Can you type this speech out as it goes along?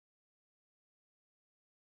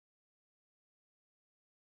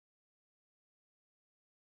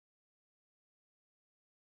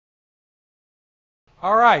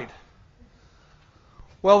All right.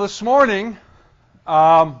 Well, this morning,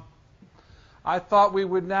 I thought we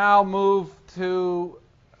would now move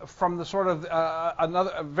from the sort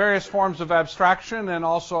of various forms of abstraction and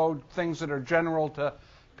also things that are general to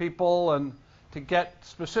people, and to get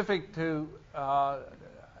specific to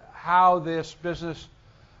how this business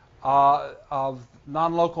of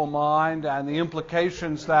non-local mind and the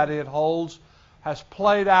implications that it holds has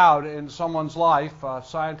played out in someone's life, a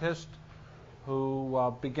scientist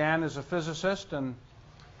who began as a physicist, and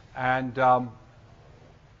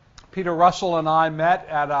Peter Russell and I met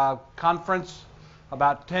at a conference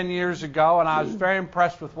about 10 years ago, and I was very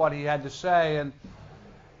impressed with what he had to say. And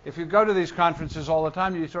if you go to these conferences all the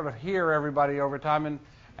time, you sort of hear everybody over time,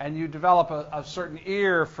 and you develop a certain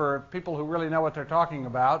ear for people who really know what they're talking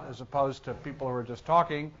about, as opposed to people who are just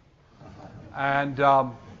talking. And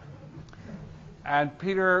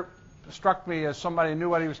Peter struck me as somebody who knew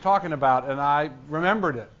what he was talking about, and I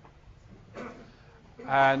remembered it.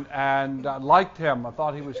 And I liked him. I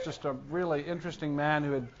thought he was just a really interesting man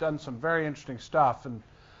who had done some very interesting stuff.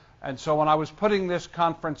 And so when I was putting this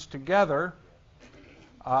conference together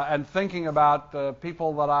and thinking about the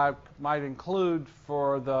people that I might include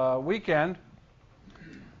for the weekend,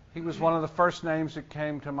 he was one of the first names that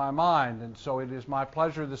came to my mind. And so it is my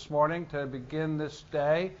pleasure this morning to begin this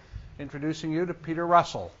day introducing you to Peter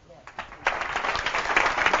Russell.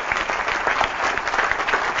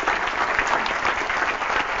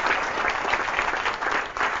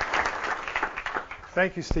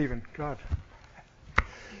 Thank you, Stephen. God.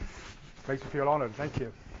 Makes me feel honored. Thank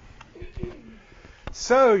you.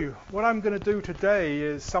 So, what I'm going to do today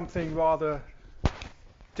is something rather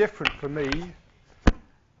different for me.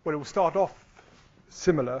 Well, it will start off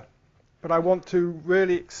similar, but I want to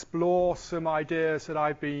really explore some ideas that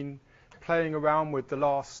I've been playing around with the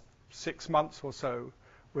last 6 months or so,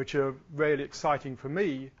 which are really exciting for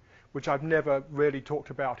me, which I've never really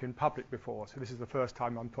talked about in public before. So this is the first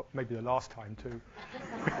time, maybe the last time too.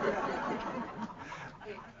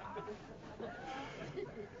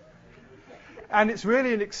 And it's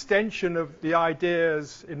really an extension of the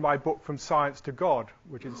ideas in my book, From Science to God,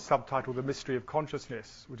 which is subtitled The Mystery of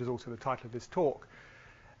Consciousness, which is also the title of this talk.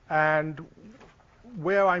 And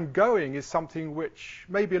where I'm going is something which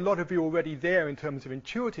maybe a lot of you are already there in terms of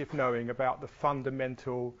intuitive knowing about the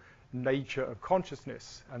fundamental nature of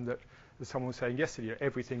consciousness, and that, as someone was saying yesterday,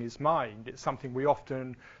 everything is mind. It's something we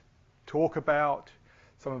often talk about.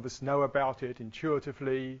 Some of us know about it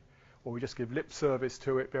intuitively, or we just give lip service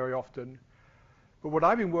to it very often. But what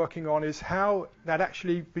I've been working on is how that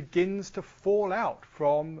actually begins to fall out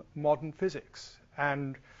from modern physics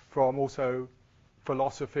and from also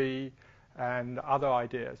philosophy and other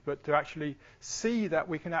ideas, but to actually see that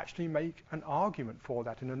we can actually make an argument for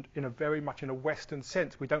that in a very much in a Western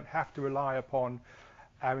sense. We don't have to rely upon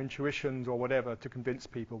our intuitions or whatever to convince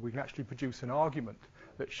people. We can actually produce an argument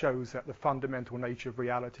that shows that the fundamental nature of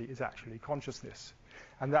reality is actually consciousness.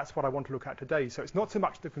 And that's what I want to look at today. So it's not so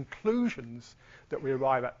much the conclusions that we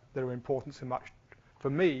arrive at that are important so much for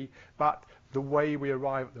me, but the way we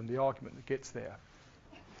arrive at them, the argument that gets there.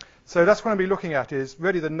 So that's what I'll be looking at, is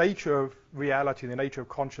really the nature of reality, the nature of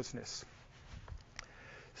consciousness.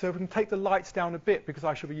 So if we can take the lights down a bit, because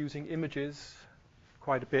I shall be using images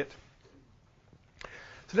quite a bit.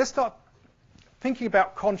 So let's start thinking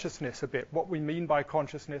about consciousness a bit, what we mean by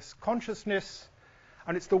consciousness. Consciousness,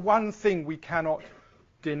 and it's the one thing we cannot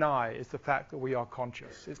deny, is the fact that we are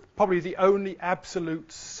conscious. It's probably the only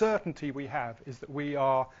absolute certainty we have, is that we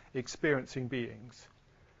are experiencing beings.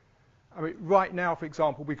 I mean, right now, for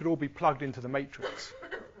example, we could all be plugged into the Matrix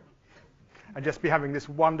and just be having this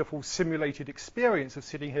wonderful simulated experience of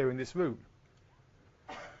sitting here in this room.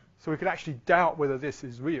 So we could actually doubt whether this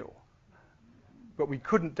is real. But we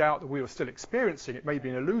couldn't doubt that we were still experiencing. It may be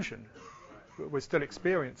an illusion, but we're still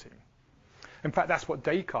experiencing. In fact, that's what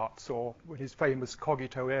Descartes saw with his famous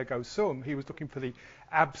cogito ergo sum. He was looking for the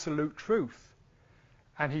absolute truth.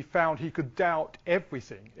 And he found he could doubt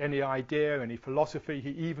everything, any idea, any philosophy. He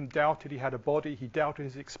even doubted he had a body. He doubted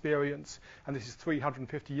his experience. And this is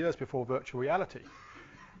 350 years before virtual reality.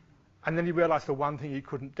 And then he realized the one thing he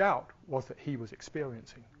couldn't doubt was that he was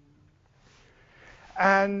experiencing.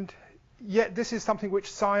 And yet this is something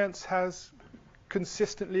which science has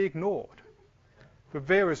consistently ignored for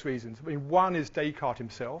various reasons. I mean, one is Descartes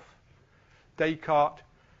himself. Descartes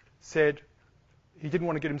said he didn't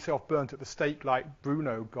want to get himself burnt at the stake like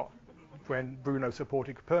Bruno got when Bruno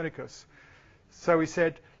supported Copernicus. So he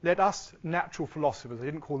said, let us natural philosophers, they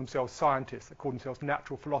didn't call themselves scientists, they called themselves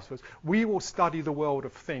natural philosophers, we will study the world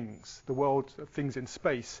of things, the world of things in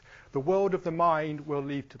space. The world of the mind we'll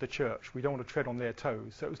leave to the church. We don't want to tread on their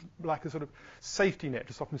toes. So it was like a sort of safety net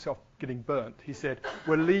to stop himself getting burnt. He said,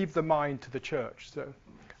 we'll leave the mind to the church. So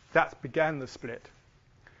that began the split.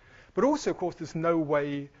 But also, of course, there's no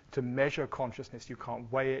way to measure consciousness. You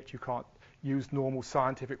can't weigh it. You can't use normal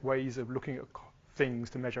scientific ways of looking at things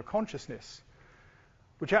to measure consciousness,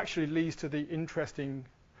 which actually leads to the interesting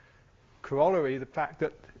corollary, the fact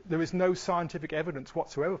that there is no scientific evidence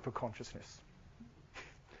whatsoever for consciousness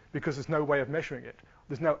because there's no way of measuring it.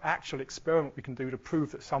 There's no actual experiment we can do to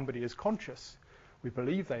prove that somebody is conscious. We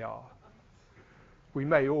believe they are. We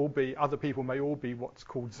may all be, other people may all be what's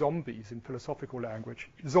called zombies in philosophical language.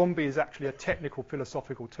 Zombie is actually a technical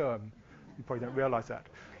philosophical term. You probably don't realize that.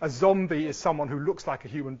 A zombie is someone who looks like a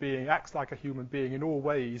human being, acts like a human being in all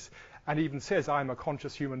ways, and even says, I'm a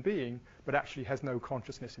conscious human being, but actually has no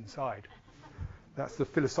consciousness inside. That's the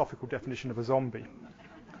philosophical definition of a zombie.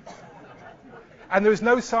 And there is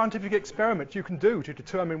no scientific experiment you can do to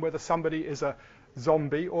determine whether somebody is a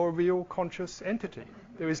zombie or a real conscious entity.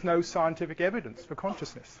 There is no scientific evidence for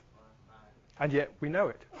consciousness. And yet we know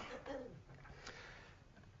it.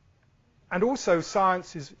 And also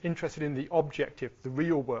science is interested in the objective, the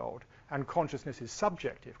real world, and consciousness is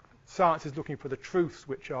subjective. Science is looking for the truths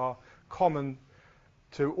which are common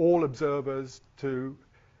to all observers,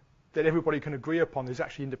 that everybody can agree upon, is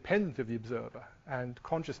actually independent of the observer. And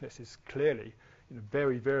consciousness is clearly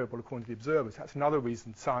very variable according to the observers. That's another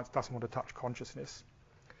reason science doesn't want to touch consciousness.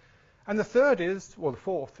 And the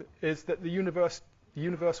fourth is that the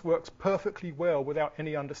universe works perfectly well without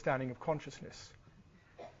any understanding of consciousness.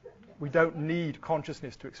 We don't need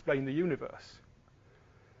consciousness to explain the universe.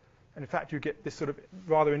 And in fact, you get this sort of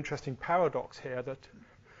rather interesting paradox here that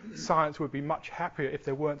science would be much happier if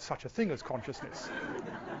there weren't such a thing as consciousness.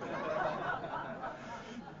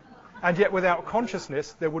 And yet without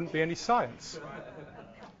consciousness, there wouldn't be any science.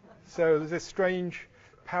 So there's this strange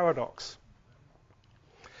paradox.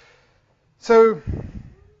 So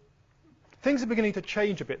things are beginning to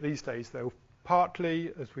change a bit these days, though.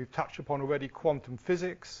 Partly, as we've touched upon already, quantum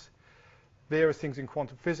physics. Various things in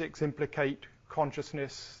quantum physics implicate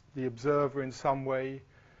consciousness, the observer in some way.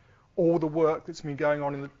 All the work that's been going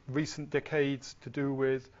on in the recent decades to do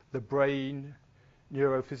with the brain,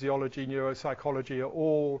 neurophysiology, neuropsychology are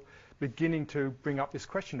all beginning to bring up this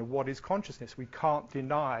question of what is consciousness. We can't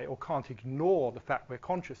deny or can't ignore the fact we're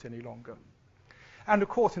conscious any longer. And of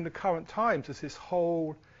course, in the current times, there's this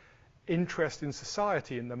whole interest in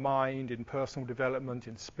society, in the mind, in personal development,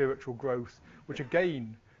 in spiritual growth, which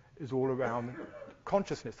again is all around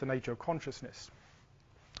consciousness, the nature of consciousness.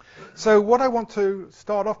 So what I want to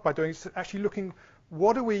start off by doing is actually looking,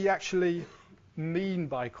 what do we actually mean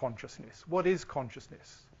by consciousness? What is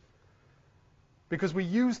consciousness? Because we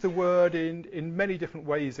use the word in many different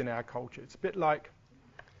ways in our culture. It's a bit like,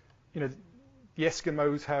 the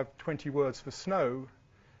Eskimos have 20 words for snow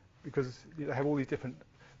because they have all these different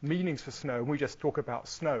meanings for snow, and we just talk about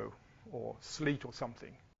snow or sleet or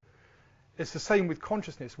something. It's the same with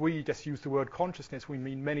consciousness. We just use the word consciousness. We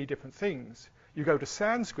mean many different things. You go to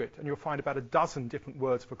Sanskrit and you'll find about a dozen different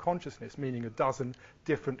words for consciousness, meaning a dozen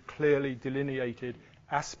different clearly delineated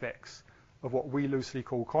aspects of what we loosely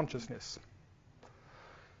call consciousness.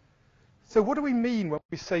 So what do we mean when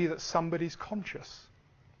we say that somebody's conscious?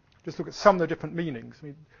 Just look at some of the different meanings.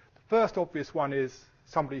 The first obvious one is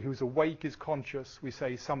somebody who's awake is conscious. We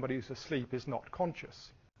say somebody who's asleep is not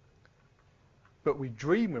conscious. But we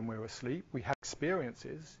dream when we're asleep. We have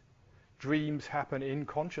experiences. Dreams happen in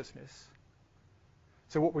consciousness.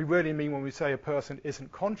 So what we really mean when we say a person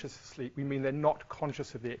isn't conscious asleep, we mean they're not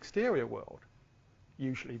conscious of the exterior world,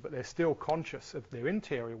 usually, but they're still conscious of their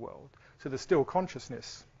interior world. So there's still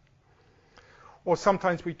consciousness. Or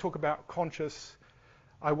sometimes we talk about conscious,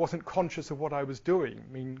 I wasn't conscious of what I was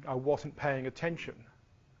doing, I wasn't paying attention.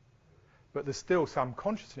 But there's still some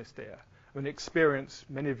consciousness there. An experience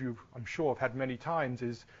many of you, I'm sure, have had many times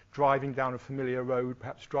is driving down a familiar road,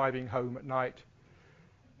 perhaps driving home at night,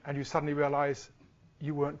 and you suddenly realize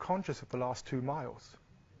you weren't conscious of the last 2 miles.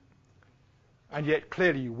 And yet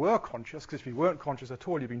clearly you were conscious, because if you weren't conscious at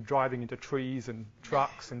all, you'd been driving into trees and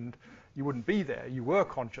trucks and you wouldn't be there. You were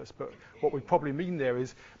conscious, but what we probably mean there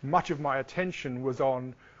is much of my attention was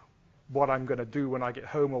on what I'm going to do when I get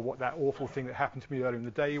home, or what that awful thing that happened to me earlier in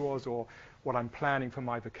the day was, or what I'm planning for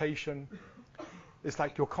my vacation. It's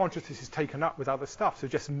like your consciousness is taken up with other stuff, so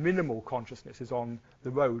just minimal consciousness is on the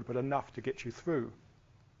road, but enough to get you through.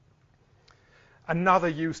 Another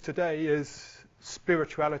use today is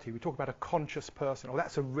spirituality. We talk about a conscious person. Oh,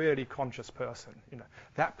 that's a really conscious person.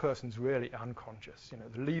 That person's really unconscious.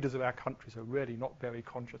 The leaders of our countries are really not very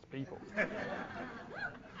conscious people.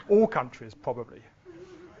 All countries, probably.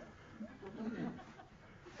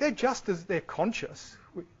 They're just as they're conscious.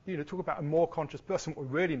 Talk about a more conscious person. What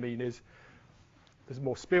we really mean is the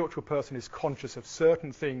more spiritual person is conscious of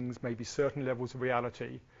certain things, maybe certain levels of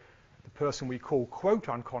reality. The person we call, quote,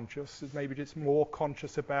 unconscious is maybe just more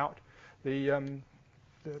conscious about their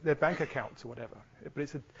bank accounts or whatever. But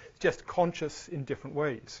it's just conscious in different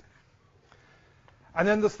ways. And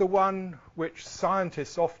then there's the one which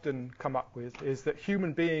scientists often come up with, is that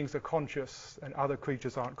human beings are conscious and other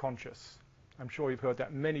creatures aren't conscious. I'm sure you've heard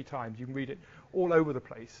that many times. You can read it all over the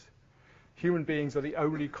place. Human beings are the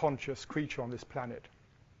only conscious creature on this planet.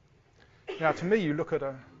 Now, to me, you look at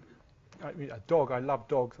a dog. I love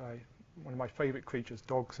dogs. One of my favorite creatures,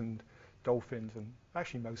 dogs and dolphins, and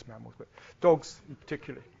actually most mammals, but dogs in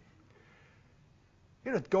particular.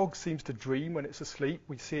 A dog seems to dream when it's asleep.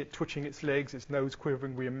 We see it twitching its legs, its nose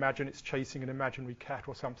quivering. We imagine it's chasing an imaginary cat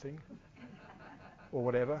or something, or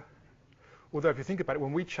whatever. Although if you think about it,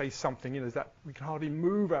 when we chase something, there's that we can hardly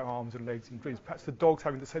move our arms and legs in dreams. Perhaps the dog's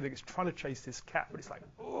having the same thing. It's trying to chase this cat, but it's like,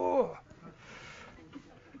 oh.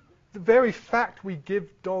 The very fact we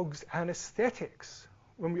give dogs anesthetics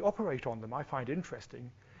when we operate on them, I find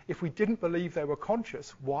interesting. If we didn't believe they were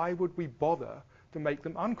conscious, why would we bother to make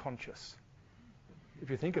them unconscious? If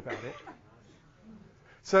you think about it.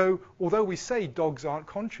 So, although we say dogs aren't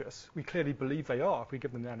conscious, we clearly believe they are if we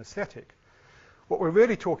give them an anesthetic. What we're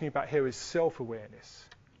really talking about here is self-awareness.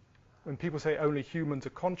 When people say only humans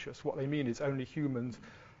are conscious, what they mean is only humans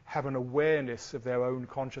have an awareness of their own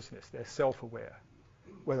consciousness. They're self-aware.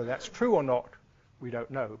 Whether that's true or not, we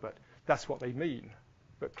don't know, but that's what they mean.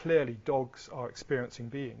 But clearly, dogs are experiencing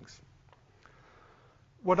beings.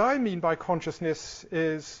 What I mean by consciousness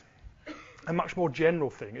is a much more general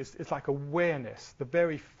thing. It's like awareness, the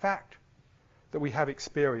very fact that we have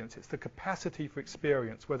experience. It's the capacity for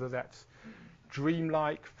experience, whether that's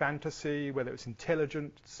dreamlike, fantasy, whether it's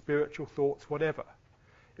intelligent, spiritual thoughts, whatever.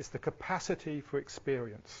 It's the capacity for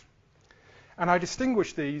experience. And I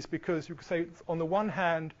distinguish these because you could say, on the one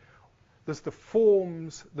hand, there's the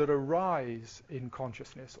forms that arise in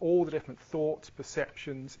consciousness, all the different thoughts,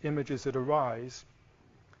 perceptions, images that arise.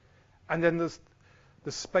 And then there's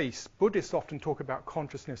the space. Buddhists often talk about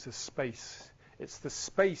consciousness as space. It's the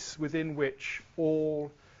space within which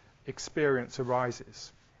all experience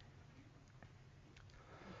arises.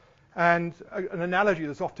 And an analogy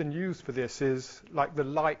that's often used for this is like the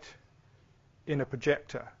light in a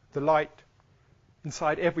projector. The light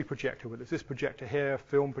inside every projector, whether it's this projector here,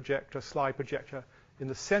 film projector, slide projector, in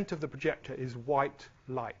the center of the projector is white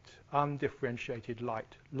light, undifferentiated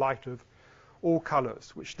light, light of all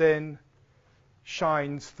colors, which then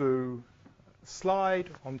shines through a slide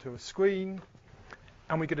onto a screen,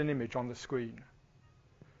 and we get an image on the screen.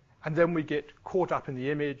 And then we get caught up in the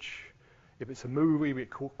image. If it's a movie, we get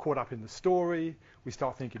caught up in the story. We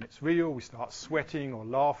start thinking it's real. We start sweating or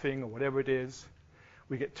laughing or whatever it is.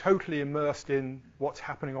 We get totally immersed in what's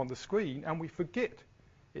happening on the screen, and we forget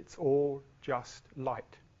it's all just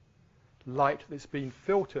light. Light that's been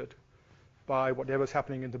filtered by whatever's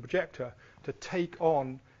happening in the projector to take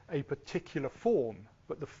on a particular form.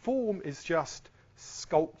 But the form is just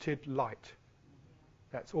sculpted light.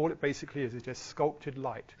 That's all it basically is just sculpted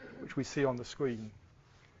light, which we see on the screen.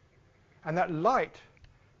 And that light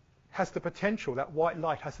has the potential, that white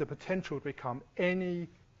light has the potential to become any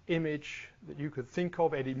image that you could think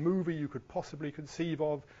of, any movie you could possibly conceive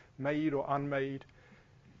of, made or unmade.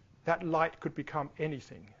 That light could become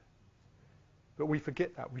anything. But we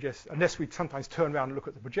forget that. Unless we sometimes turn around and look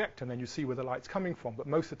at the projector, and then you see where the light's coming from. But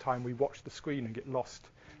most of the time we watch the screen and get lost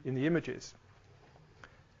in the images.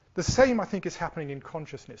 The same, I think, is happening in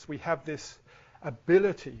consciousness. We have this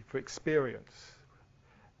ability for experience.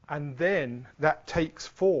 And then that takes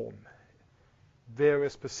form.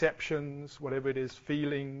 Various perceptions, whatever it is,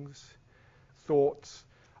 feelings, thoughts,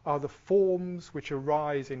 are the forms which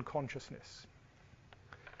arise in consciousness.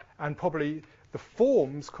 And probably the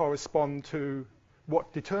forms correspond to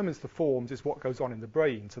what determines the forms is what goes on in the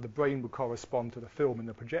brain. So the brain would correspond to the film in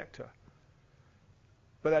the projector.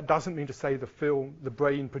 But that doesn't mean to say the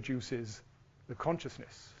brain produces the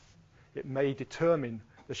consciousness. It may determine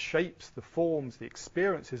the shapes, the forms, the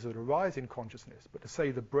experiences that arise in consciousness. But to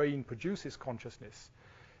say the brain produces consciousness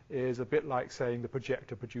is a bit like saying the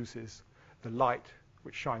projector produces the light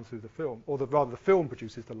which shines through the film, or rather the film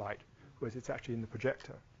produces the light, whereas it's actually in the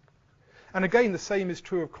projector. And again, the same is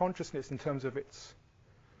true of consciousness in terms of its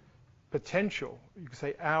potential. You could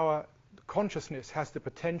say our consciousness has the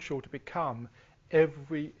potential to become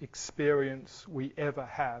every experience we ever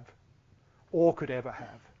have, or could ever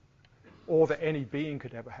have, or that any being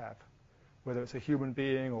could ever have, whether it's a human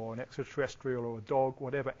being or an extraterrestrial or a dog,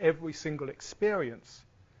 whatever, every single experience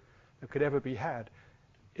that could ever be had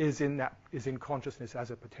is in consciousness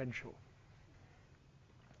as a potential.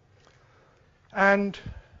 And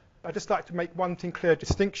I'd just like to make one thing clear,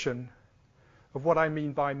 distinction of what I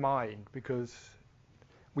mean by mind, because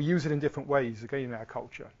we use it in different ways, again, in our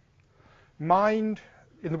culture. Mind,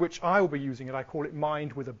 in which I will be using it, I call it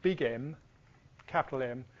mind with a big M, capital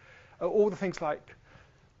M, are all the things like,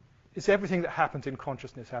 it's everything that happens in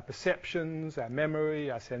consciousness, our perceptions, our memory,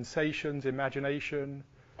 our sensations, imagination,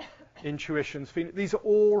 intuitions, feelings. These are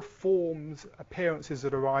all forms, appearances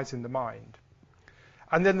that arise in the mind.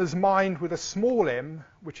 And then there's mind with a small m,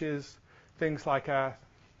 which is things like our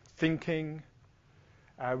thinking,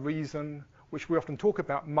 our reason, which we often talk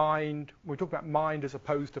about mind. When we talk about mind as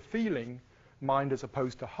opposed to feeling, mind as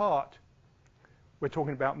opposed to heart, we're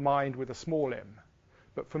talking about mind with a small m.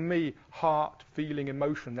 But for me, heart, feeling,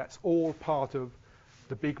 emotion, that's all part of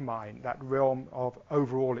the big mind, that realm of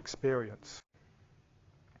overall experience.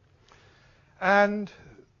 And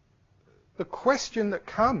the question that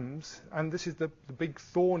comes, and this is the big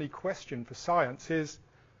thorny question for science, is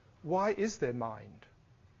why is there mind?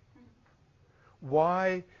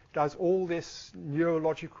 Why does all this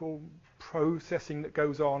neurological processing that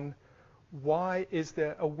goes on, why is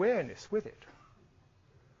there awareness with it?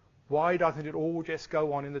 Why doesn't it all just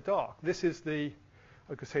go on in the dark? This is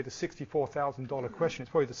I could say the $64,000 question.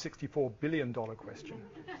 It's probably the $64 billion question.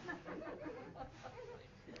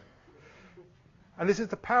 And this is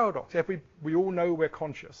the paradox. We all know we're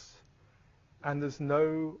conscious, and there's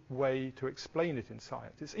no way to explain it in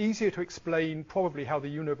science. It's easier to explain probably how the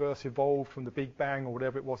universe evolved from the Big Bang or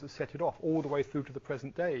whatever it was that set it off all the way through to the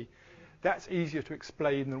present day. That's easier to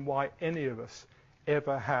explain than why any of us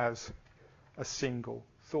ever has a single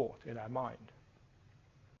thought in our mind.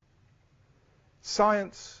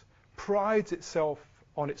 Science prides itself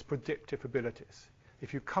on its predictive abilities.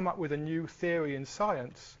 If you come up with a new theory in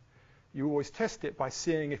science, you always test it by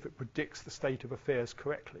seeing if it predicts the state of affairs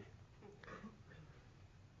correctly.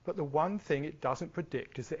 But the one thing it doesn't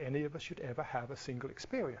predict is that any of us should ever have a single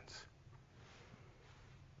experience.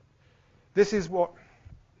 This is what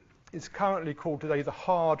is currently called today the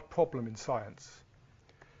hard problem in science.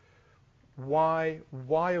 Why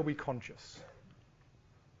are we conscious?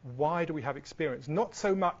 Why do we have experience? Not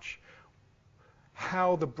so much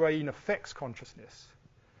how the brain affects consciousness.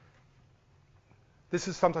 This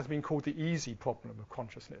has sometimes been called the easy problem of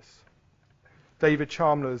consciousness. David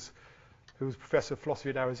Chalmers, who was professor of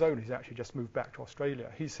philosophy at Arizona, he's actually just moved back to Australia,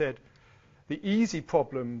 he said, the easy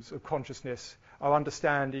problems of consciousness are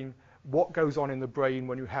understanding what goes on in the brain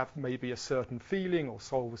when you have maybe a certain feeling or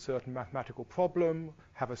solve a certain mathematical problem,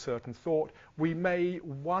 have a certain thought. We may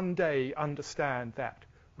one day understand that,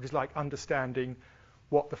 which is like understanding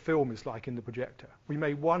what the film is like in the projector. We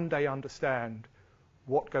may one day understand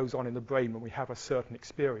what goes on in the brain when we have a certain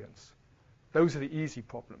experience. Those are the easy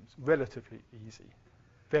problems, relatively easy.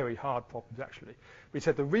 Very hard problems, actually. We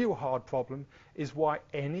said the real hard problem is why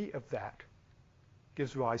any of that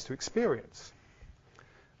gives rise to experience.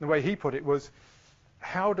 The way he put it was,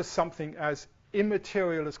 how does something as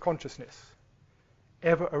immaterial as consciousness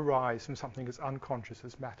ever arise from something as unconscious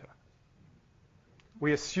as matter?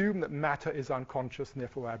 We assume that matter is unconscious, and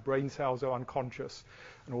therefore our brain cells are unconscious,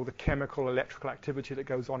 and all the chemical, electrical activity that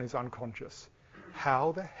goes on is unconscious.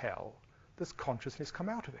 How the hell does consciousness come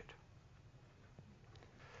out of it?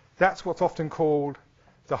 That's what's often called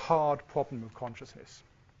the hard problem of consciousness.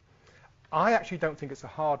 I actually don't think it's a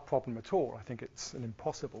hard problem at all. I think it's an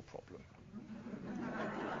impossible problem.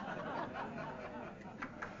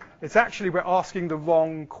 It's actually we're asking the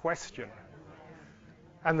wrong question.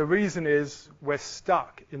 And the reason is we're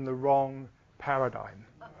stuck in the wrong paradigm.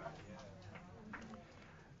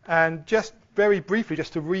 And just very briefly,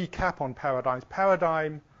 just to recap on paradigms,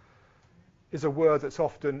 paradigm is a word that's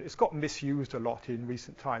often, it's got misused a lot in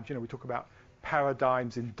recent times. You know, we talk about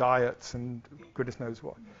paradigms in diets and goodness knows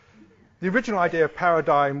what. The original idea of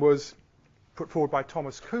paradigm was put forward by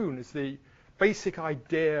Thomas Kuhn as the basic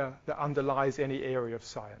idea that underlies any area of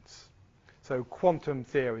science. So quantum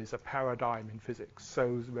theory is a paradigm in physics.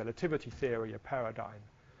 So is relativity theory a paradigm.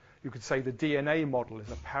 You could say the DNA model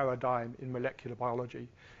is a paradigm in molecular biology.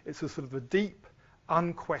 It's a sort of the deep,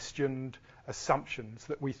 unquestioned assumptions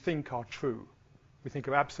that we think are true. We think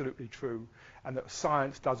are absolutely true, and that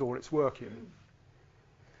science does all its work in.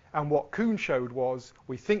 And what Kuhn showed was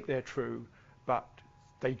we think they're true, but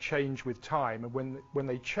they change with time. And when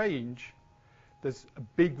they change, there's a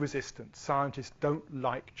big resistance. Scientists don't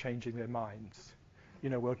like changing their minds.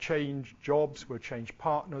 We'll change jobs, we'll change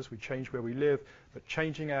partners, we change where we live, but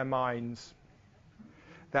changing our minds,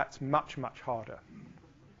 that's much, much harder.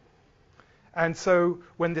 And so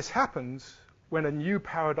when this happens, when a new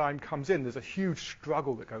paradigm comes in, there's a huge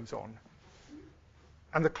struggle that goes on.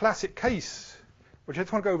 And the classic case, which I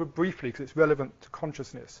just want to go over briefly because it's relevant to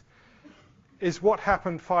consciousness, is what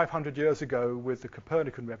happened 500 years ago with the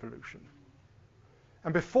Copernican revolution.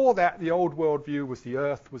 And before that, the old worldview was the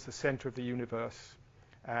Earth was the center of the universe,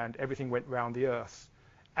 and everything went round the Earth,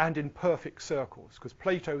 and in perfect circles, because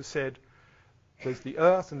Plato said there's the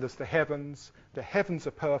Earth and there's the heavens. The heavens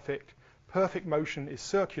are perfect. Perfect motion is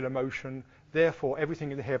circular motion. Therefore,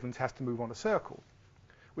 everything in the heavens has to move on a circle,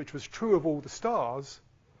 which was true of all the stars,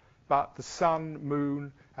 but the sun,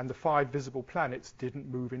 moon, and the 5 visible planets didn't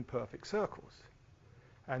move in perfect circles.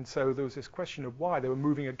 And so there was this question of why they were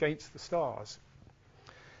moving against the stars.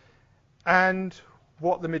 And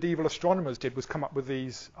what the medieval astronomers did was come up with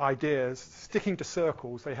these ideas, sticking to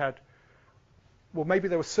circles. They had, maybe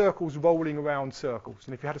there were circles rolling around circles.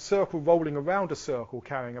 And if you had a circle rolling around a circle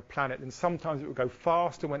carrying a planet, then sometimes it would go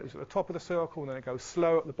faster when it was at the top of the circle, and then it goes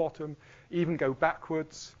slow at the bottom, even go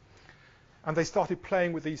backwards. And they started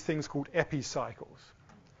playing with these things called epicycles.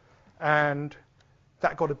 And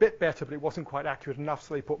that got a bit better, but it wasn't quite accurate enough,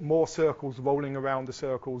 so they put more circles rolling around the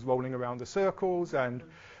circles, and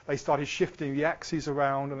they started shifting the axes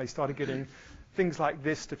around, and they started getting things like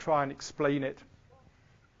this to try and explain it.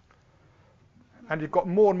 And it got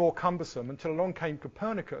more and more cumbersome until along came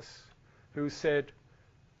Copernicus, who said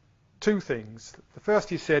 2 things. The first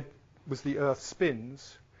he said was the Earth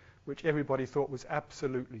spins, which everybody thought was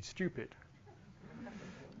absolutely stupid,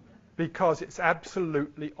 because it's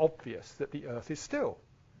absolutely obvious that the Earth is still,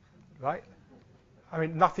 right? I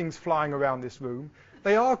mean, nothing's flying around this room.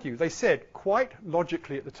 They argue, they said, quite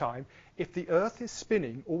logically at the time, if the Earth is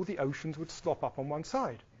spinning, all the oceans would slop up on one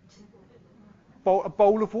side. A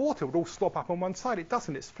bowl of water would all slop up on one side. It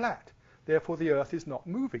doesn't, it's flat. Therefore, the Earth is not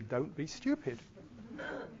moving. Don't be stupid.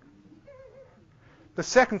 The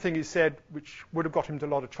second thing he said, which would have got him into a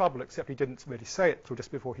lot of trouble, except he didn't really say it till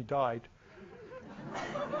just before he died.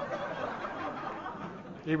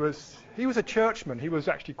 He was a churchman. He was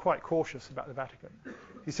actually quite cautious about the Vatican.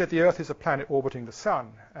 He said the Earth is a planet orbiting the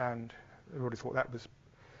sun, and everybody thought that was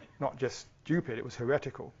not just stupid, it was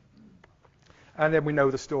heretical. And then we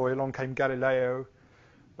know the story. Along came Galileo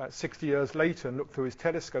about 60 years later and looked through his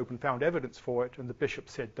telescope and found evidence for it, and the bishop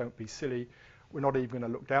said, don't be silly, we're not even going to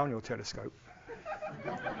look down your telescope.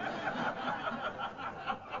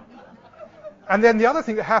 And then the other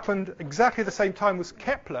thing that happened exactly at the same time was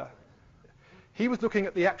Kepler. He was looking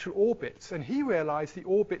at the actual orbits, and he realized the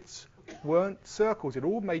orbits weren't circles. It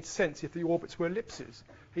all made sense if the orbits were ellipses.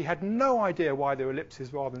 He had no idea why they were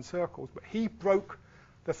ellipses rather than circles, but he broke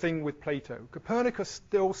the thing with Plato. Copernicus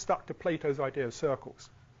still stuck to Plato's idea of circles.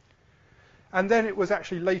 And then it was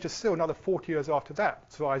actually later still, another 40 years after that,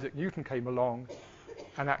 so Isaac Newton came along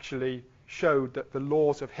and actually showed that the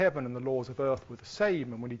laws of heaven and the laws of earth were the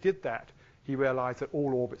same, and when he did that, he realized that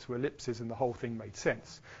all orbits were ellipses and the whole thing made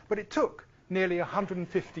sense. But it took nearly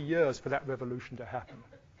 150 years for that revolution to happen.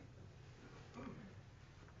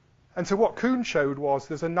 And so what Kuhn showed was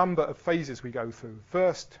there's a number of phases we go through.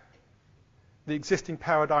 First, the existing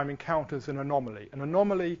paradigm encounters an anomaly. An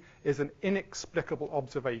anomaly is an inexplicable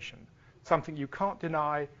observation, something you can't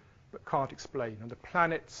deny but can't explain. And the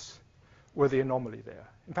planets were the anomaly there.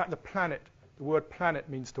 In fact, the word planet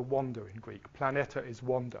means to wander in Greek. Planeta is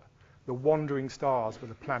wander. The wandering stars were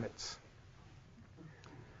the planets.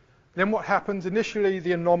 Then what happens? Initially,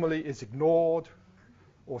 the anomaly is ignored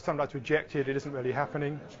or sometimes rejected. It isn't really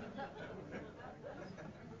happening.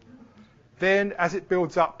 Then, as it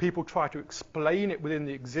builds up, people try to explain it within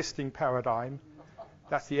the existing paradigm.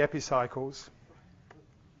 That's the epicycles.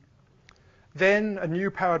 Then a new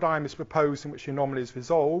paradigm is proposed in which the anomaly is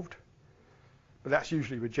resolved, but that's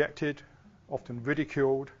usually rejected, often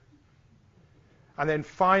ridiculed. And then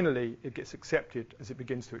finally, it gets accepted as it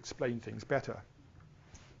begins to explain things better.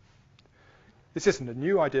 This isn't a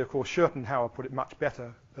new idea, of course. Schopenhauer put it much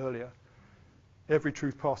better earlier. Every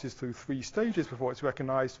truth passes through 3 stages before it's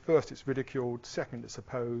recognized. First, it's ridiculed. Second, it's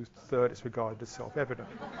opposed. Third, it's regarded as self-evident.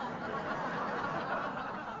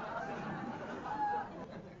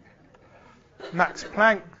 Max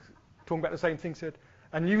Planck, talking about the same thing, said,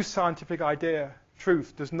 a new scientific idea,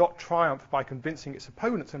 truth, does not triumph by convincing its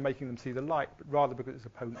opponents and making them see the light, but rather because its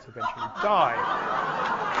opponents eventually die.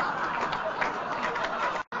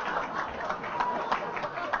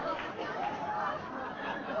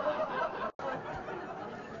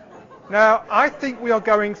 Now, I think we are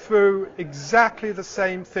going through exactly the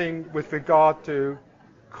same thing with regard to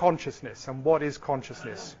consciousness and what is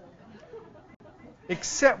consciousness.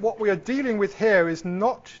 Except what we are dealing with here is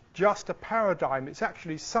not just a paradigm, it's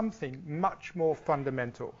actually something much more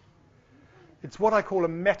fundamental. It's what I call a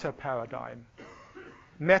meta-paradigm.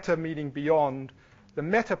 Meta meaning beyond. The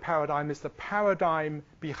meta-paradigm is the paradigm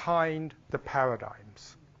behind the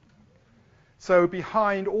paradigms. So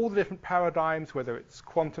behind all the different paradigms, whether it's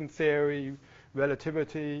quantum theory,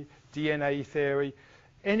 relativity, DNA theory,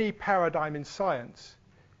 any paradigm in science,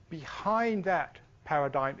 behind that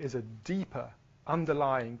paradigm is a deeper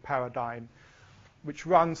underlying paradigm which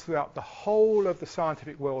runs throughout the whole of the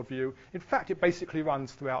scientific worldview. In fact, it basically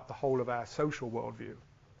runs throughout the whole of our social worldview.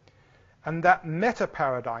 And that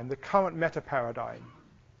meta-paradigm, the current meta-paradigm,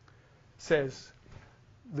 says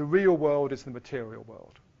the real world is the material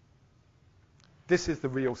world. This is the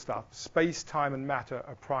real stuff. Space, time, and matter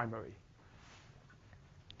are primary.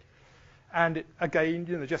 And again,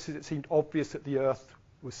 just as it seemed obvious that the Earth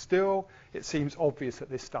was still, it seems obvious that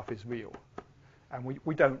this stuff is real. And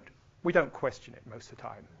we don't question it most of the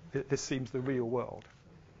time. This seems the real world.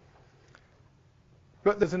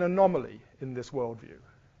 But there's an anomaly in this worldview.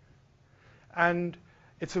 And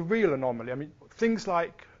it's a real anomaly. I mean, things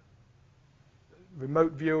like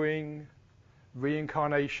remote viewing,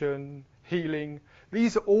 reincarnation, healing,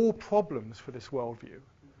 these are all problems for this worldview.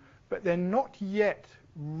 But they're not yet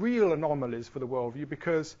real anomalies for the worldview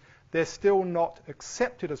because they're still not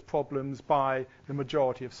accepted as problems by the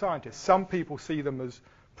majority of scientists. Some people see them as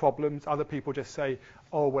problems. Other people just say,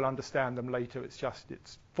 oh, we'll understand them later.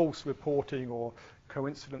 It's false reporting or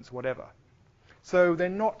coincidence, whatever. So they're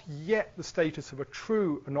not yet the status of a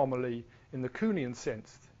true anomaly in the Kuhnian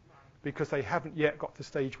sense because they haven't yet got to the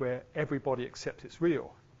stage where everybody accepts it's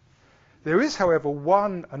real. There is, however,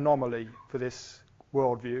 one anomaly for this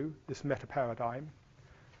worldview, this meta-paradigm,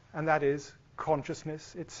 and that is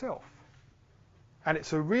consciousness itself. And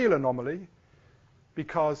it's a real anomaly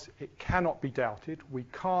because it cannot be doubted. We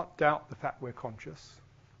can't doubt the fact we're conscious.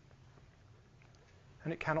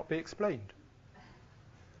 And it cannot be explained.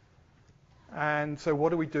 And so what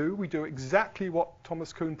do? We do exactly what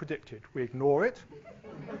Thomas Kuhn predicted. We ignore it.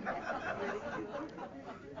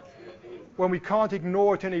 When we can't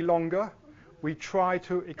ignore it any longer, we try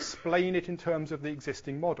to explain it in terms of the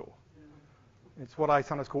existing model. It's what I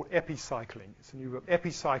sometimes call epicycling. It's a new word.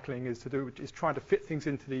 Epicycling is trying to fit things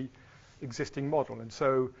into the existing model. And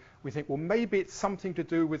so we think, well, maybe it's something to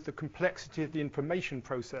do with the complexity of the information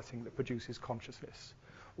processing that produces consciousness.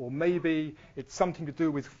 Or maybe it's something to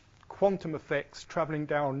do with quantum effects traveling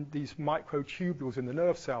down these microtubules in the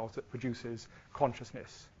nerve cells that produces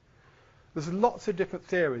consciousness. There's lots of different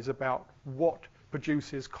theories about what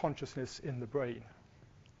produces consciousness in the brain.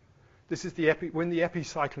 This is we're in the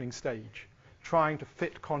epicycling stage, trying to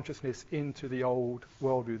fit consciousness into the old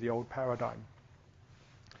worldview, the old paradigm.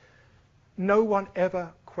 No one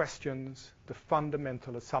ever questions the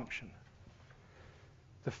fundamental assumption.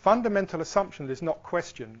 The fundamental assumption that is not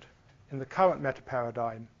questioned in the current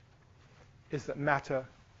meta-paradigm is that matter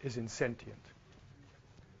is insentient.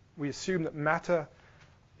 We assume that matter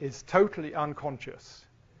is totally unconscious,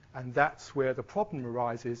 and that's where the problem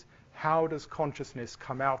arises. How does consciousness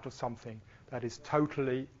come out of something that is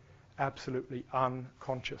totally, absolutely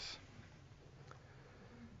unconscious?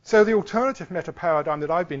 So the alternative meta-paradigm that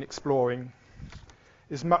I've been exploring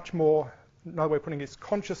is much more, another way of putting it is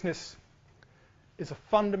consciousness is a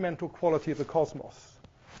fundamental quality of the cosmos,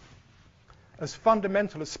 as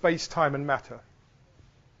fundamental as space, time, and matter.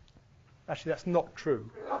 Actually, that's not true,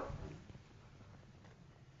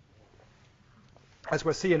 as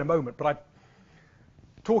we'll see in a moment. But I'm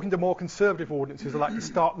talking to more conservative audiences. I like to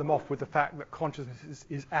start them off with the fact that consciousness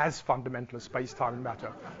is as fundamental as space, time, and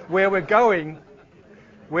matter. Where we're going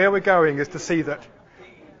is to see that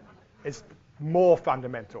it's more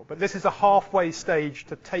fundamental. But this is a halfway stage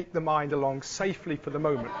to take the mind along safely for the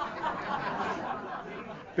moment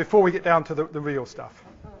before we get down to the real stuff.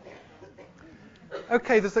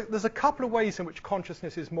 Okay, there's a couple of ways in which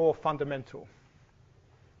consciousness is more fundamental,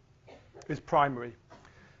 is primary.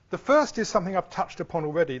 The first is something I've touched upon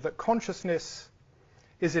already, that consciousness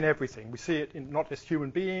is in everything. We see it in not just human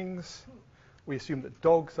beings. We assume that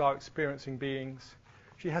dogs are experiencing beings.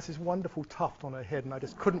 She has this wonderful tuft on her head, and I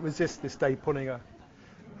just couldn't resist this day putting a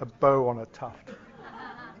bow on a tuft.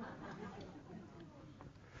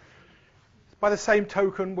 By the same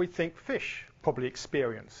token, we think fish probably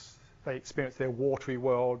experience. They experience their watery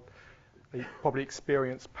world. They probably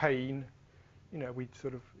experience pain. You know,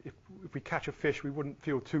 if we catch a fish, we wouldn't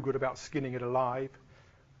feel too good about skinning it alive.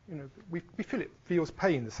 You know, we feel it feels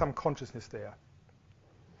pain. There's some consciousness there.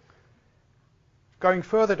 Going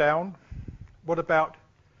further down, what about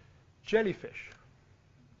jellyfish?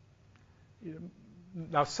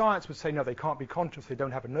 Now, science would say, no, they can't be conscious, they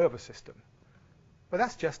don't have a nervous system. But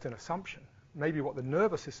that's just an assumption. Maybe what the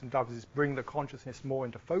nervous system does is bring the consciousness more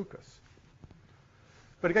into focus.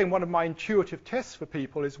 But again, one of my intuitive tests for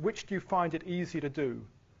people is, which do you find it easy to do?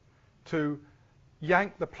 To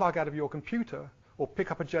yank the plug out of your computer or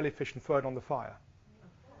pick up a jellyfish and throw it on the fire?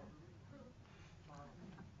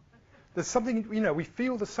 There's something, we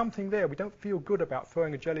feel there's something there. We don't feel good about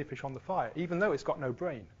throwing a jellyfish on the fire, even though it's got no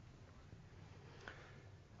brain.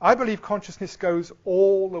 I believe consciousness goes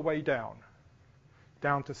all the way down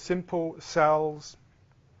to simple cells,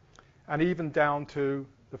 and even down to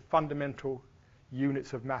the fundamental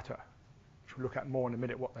units of matter, which we'll look at more in a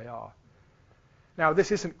minute what they are. Now,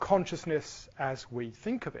 this isn't consciousness as we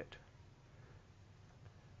think of it.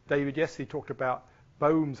 David yesterday talked about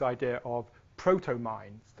Bohm's idea of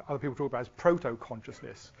proto-mind. Other people talk about it as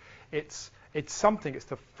proto-consciousness. It's something, it's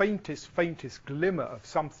the faintest glimmer of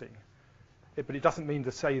something. But it doesn't mean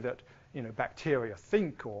to say that bacteria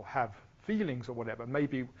think or have feelings or whatever.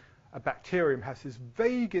 Maybe a bacterium has this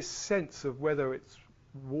vaguest sense of whether it's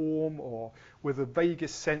warm or with a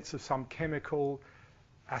vaguest sense of some chemical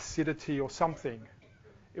acidity or something.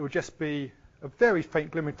 It would just be a very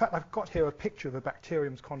faint glimmer. In fact, I've got here a picture of a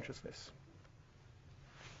bacterium's consciousness.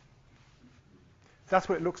 That's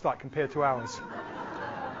what it looks like compared to ours.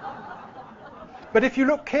 But if you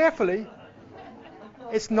look carefully,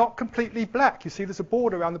 it's not completely black. You see there's a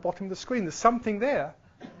border around the bottom of the screen. There's something there.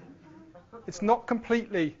 It's not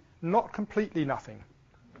completely nothing.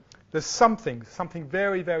 There's something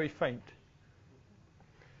very, very faint.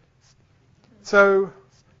 So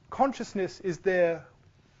consciousness is there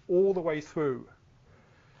all the way through.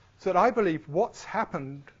 So that I believe what's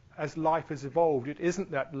happened as life has evolved, it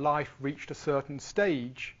isn't that life reached a certain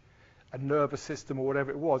stage, a nervous system or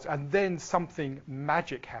whatever it was, and then something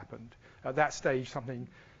magic happened. At that stage, it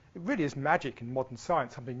really is magic in modern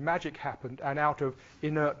science, something magic happened, and out of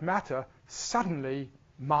inert matter, suddenly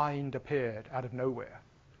mind appeared out of nowhere.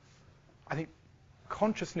 I think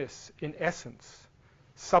consciousness, in essence,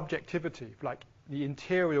 subjectivity, like the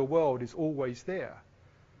interior world, is always there.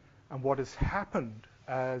 And what has happened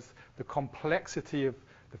as the complexity of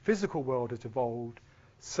the physical world has evolved,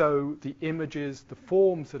 so the images, the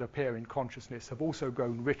forms that appear in consciousness have also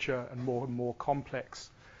grown richer and more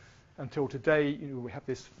complex. Until today, we have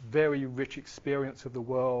this very rich experience of the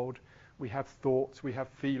world. We have thoughts, we have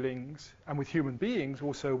feelings, and with human beings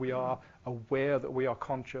also we are aware that we are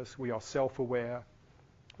conscious, we are self-aware.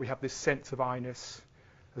 We have this sense of I-ness.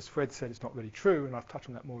 As Fred said, it's not really true, and I'll touch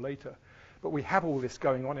on that more later. But we have all this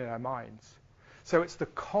going on in our minds. So it's the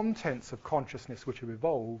contents of consciousness which have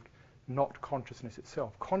evolved, not consciousness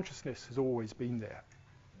itself. Consciousness has always been there.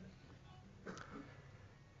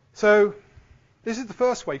 So this is the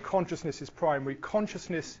first way consciousness is primary.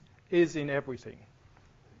 Consciousness is in everything.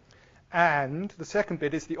 And the second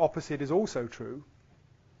bit is the opposite is also true.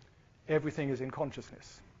 Everything is in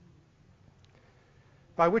consciousness.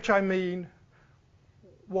 By which I mean,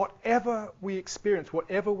 whatever we experience,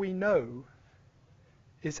 whatever we know,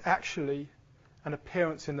 is actually an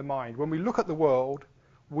appearance in the mind. When we look at the world,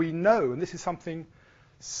 we know, and this is something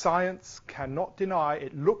science cannot deny,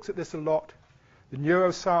 it looks at this a lot. The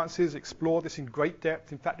neurosciences explore this in great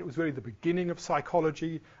depth. In fact, it was really the beginning of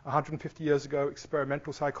psychology 150 years ago.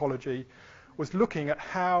 Experimental psychology was looking at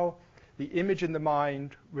how the image in the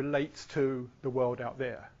mind relates to the world out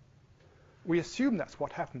there. We assume that's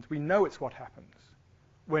what happens. We know it's what happens.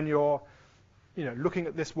 When you're looking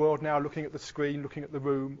at this world now, looking at the screen, looking at the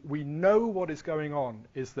room, we know what is going on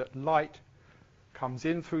is that light comes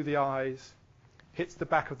in through the eyes, hits the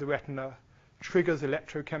back of the retina, triggers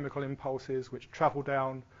electrochemical impulses which travel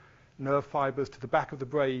down nerve fibers to the back of the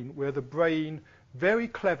brain, where the brain very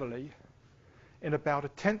cleverly, in about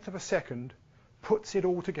 1/10 of a second, puts it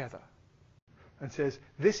all together and says,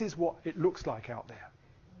 this is what it looks like out there.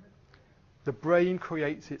 The brain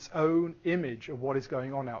creates its own image of what is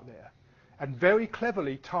going on out there, and very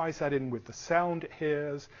cleverly ties that in with the sound it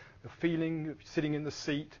hears, the feeling of sitting in the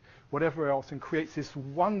seat, whatever else, and creates this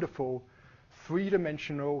wonderful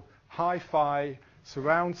three-dimensional hi-fi,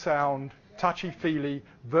 surround sound, touchy-feely,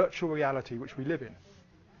 virtual reality which we live in.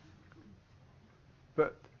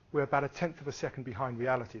 But we're about 1/10 of a second behind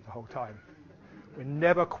reality the whole time. We're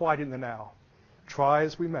never quite in the now, try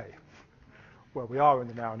as we may. Well, we are in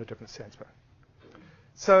the now in a different sense. But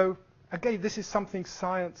so, again, this is something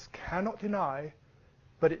science cannot deny,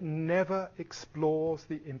 but it never explores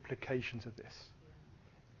the implications of this.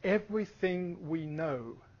 Everything we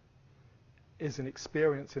know is an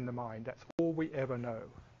experience in the mind. That's all we ever know.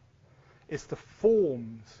 It's the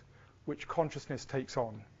forms which consciousness takes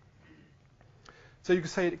on. So you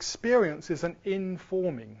could say experience is an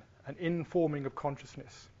informing of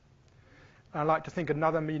consciousness. And I like to think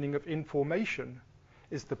another meaning of information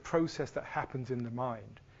is the process that happens in the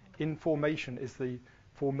mind. Information is the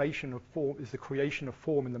formation of form, is the creation of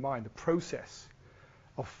form in the mind, the process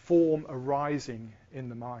of form arising in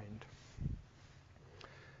the mind.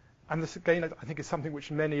 And this, again, I think is something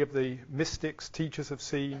which many of the mystics, teachers have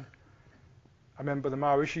seen. I remember the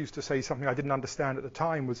Maharishi used to say something I didn't understand at the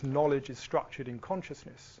time, was knowledge is structured in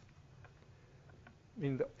consciousness. I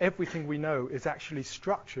mean, that everything we know is actually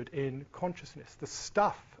structured in consciousness. The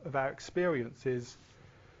stuff of our experience is,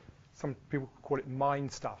 some people call it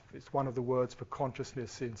mind stuff. It's one of the words for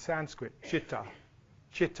consciousness in Sanskrit, chitta.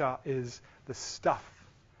 Chitta is the stuff,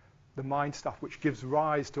 the mind stuff, which gives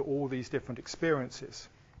rise to all these different experiences.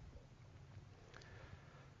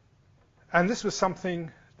 And this was something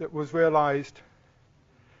that was realized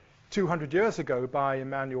 200 years ago by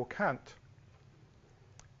Immanuel Kant,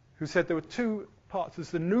 who said there were two parts.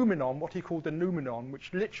 There's the noumenon, what he called the noumenon,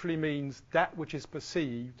 which literally means that which is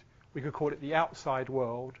perceived. We could call it the outside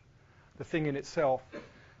world, the thing in itself.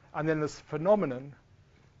 And then there's phenomenon,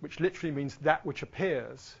 which literally means that which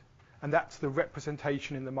appears. And that's the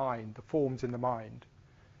representation in the mind, the forms in the mind.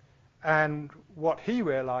 And what he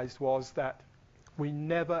realized was that we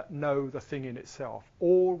never know the thing in itself.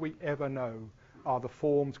 All we ever know are the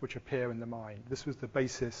forms which appear in the mind. This was the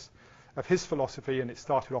basis of his philosophy, and it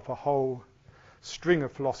started off a whole string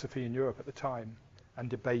of philosophy in Europe at the time, and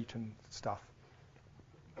debate and stuff.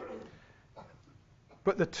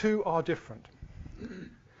 But the two are different.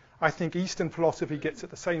 I think Eastern philosophy gets at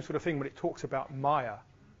the same sort of thing when it talks about Maya.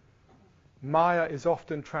 Maya is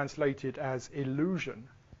often translated as illusion.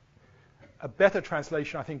 A better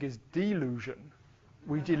translation, I think, is delusion.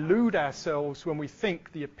 We delude ourselves when we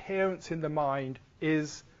think the appearance in the mind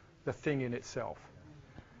is the thing in itself.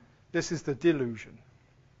 This is the delusion.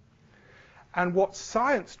 And what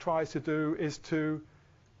science tries to do is to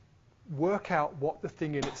work out what the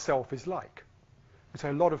thing in itself is like. So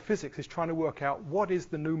a lot of physics is trying to work out what is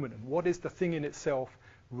the noumenon, what is the thing in itself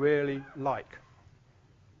really like.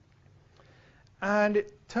 And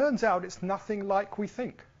it turns out it's nothing like we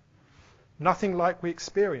think, nothing like we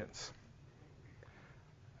experience.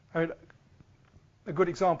 I mean, a good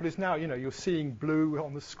example is now, you're seeing blue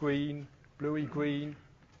on the screen, bluey green.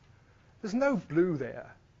 There's no blue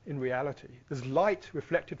there in reality. There's light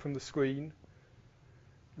reflected from the screen.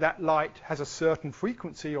 That light has a certain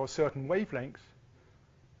frequency or a certain wavelength,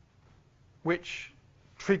 which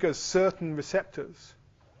triggers certain receptors,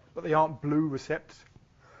 but they aren't blue receptors.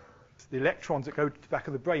 The electrons that go to the back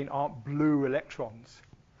of the brain aren't blue electrons.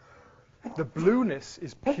 The blueness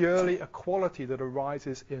is purely a quality that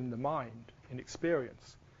arises in the mind, in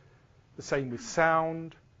experience. The same with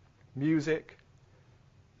sound, music.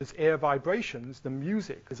 As air vibrations, the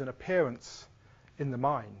music is an appearance in the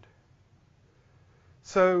mind.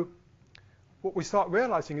 So what we start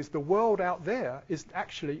realizing is the world out there is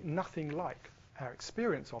actually nothing like our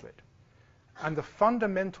experience of it. And the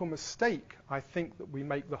fundamental mistake, I think, that we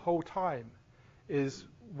make the whole time is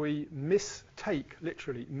we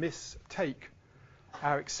literally mistake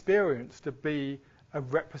our experience to be a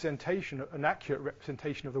representation, an accurate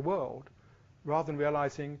representation of the world, rather than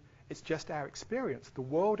realizing it's just our experience. The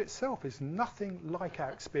world itself is nothing like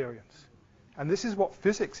our experience. And this is what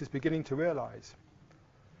physics is beginning to realize.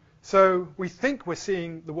 So we think we're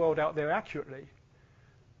seeing the world out there accurately.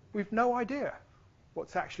 We've no idea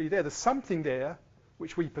what's actually there. There's something there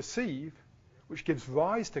which we perceive, which gives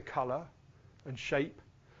rise to color and shape.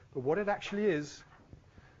 But what it actually is,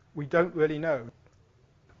 we don't really know.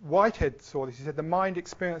 Whitehead saw this. He said the mind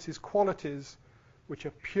experiences qualities which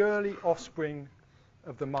are purely offspring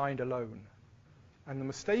of the mind alone. And the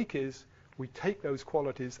mistake is we take those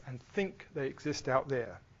qualities and think they exist out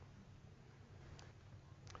there.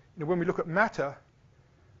 When we look at matter,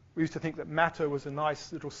 we used to think that matter was a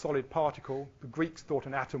nice little solid particle. The Greeks thought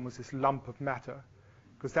an atom was this lump of matter,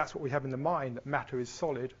 because that's what we have in the mind, that matter is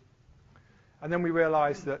solid. And then we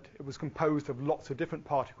realized that it was composed of lots of different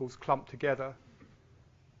particles clumped together,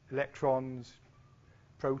 electrons,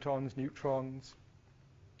 protons, neutrons.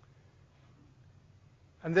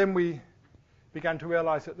 And then we began to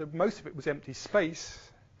realize that most of it was empty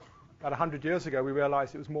space. About 100 years ago, we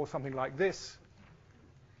realized it was more something like this.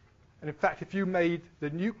 And in fact, if you made the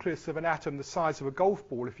nucleus of an atom the size of a golf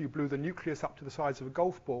ball, if you blew the nucleus up to the size of a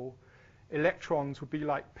golf ball, electrons would be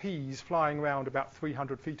like peas flying around about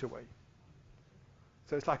 300 feet away.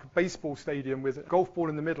 So it's like a baseball stadium with a golf ball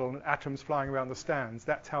in the middle and atoms flying around the stands.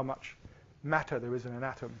 That's how much matter there is in an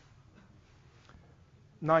atom.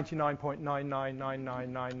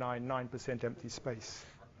 99.9999999% empty space.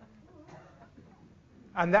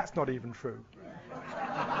 And that's not even true.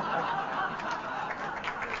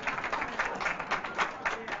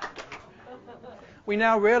 We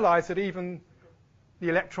now realize that even the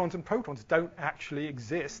electrons and protons don't actually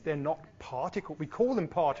exist. They're not particles. We call them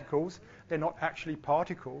particles. They're not actually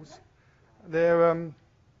particles. They're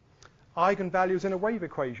eigenvalues in a wave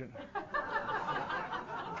equation,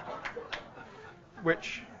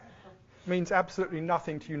 which means absolutely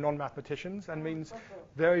nothing to you non-mathematicians and means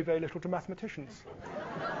very, very little to mathematicians.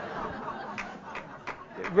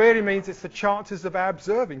 It really means it's the chances of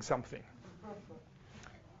observing something.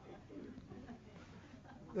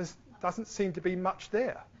 There doesn't seem to be much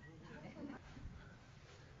there.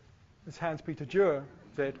 As Hans-Peter Dürr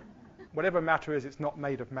said, whatever matter is, it's not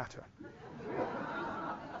made of matter.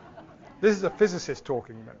 This is a physicist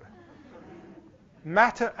talking, remember.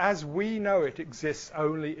 Matter as we know it exists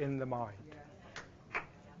only in the mind.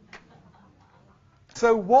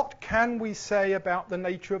 So what can we say about the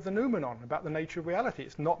nature of the noumenon, about the nature of reality?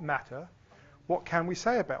 It's not matter. What can we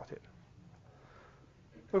say about it?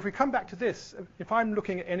 Well, if we come back to this, if I'm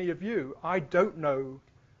looking at any of you, I don't know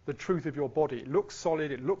the truth of your body. It looks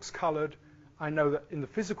solid, it looks colored. I know that in the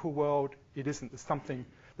physical world, it isn't.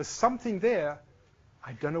 There's something there.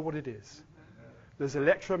 I don't know what it is. There's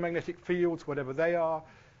electromagnetic fields, whatever they are,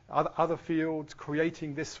 other fields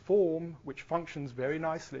creating this form, which functions very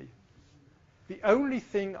nicely. The only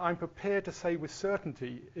thing I'm prepared to say with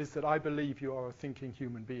certainty is that I believe you are a thinking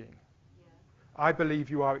human being. Yeah. I believe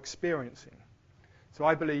you are experiencing. So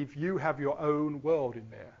I believe you have your own world in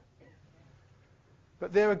there.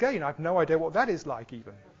 But there again, I have no idea what that is like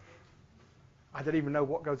even. I don't even know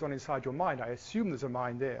what goes on inside your mind. I assume there's a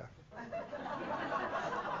mind there.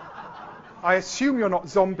 I assume you're not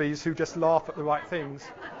zombies who just laugh at the right things.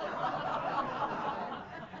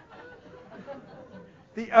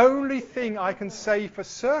 The only thing I can say for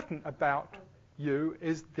certain about you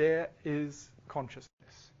is there is consciousness.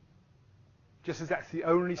 Just as that's the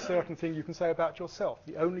only certain thing you can say about yourself.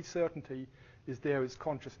 The only certainty is there is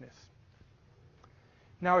consciousness.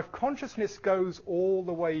 Now, if consciousness goes all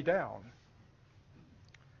the way down,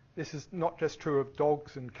 this is not just true of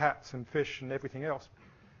dogs and cats and fish and everything else.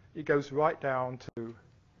 It goes right down to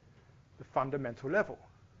the fundamental level.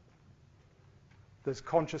 There's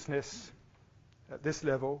consciousness at this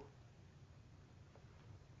level.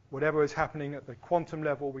 Whatever is happening at the quantum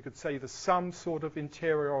level, we could say there's some sort of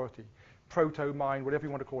interiority, proto-mind, whatever you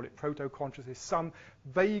want to call it, proto-consciousness, some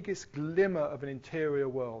vaguest glimmer of an interior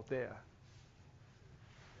world there.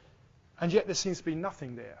 And yet there seems to be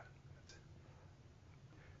nothing there.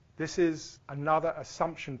 This is another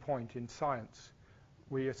assumption point in science.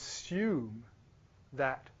 We assume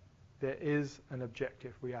that there is an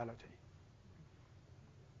objective reality.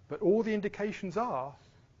 But all the indications are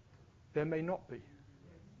there may not be.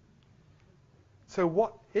 So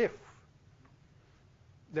what if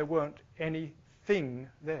there weren't anything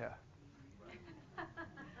there?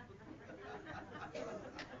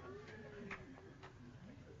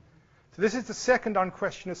 So this is the second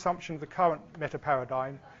unquestioned assumption of the current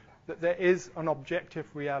meta-paradigm, that there is an objective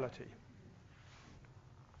reality.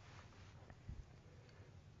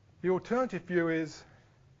 The alternative view is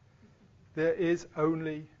there is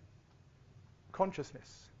only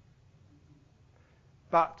consciousness.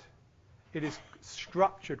 But it is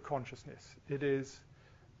structured consciousness. It is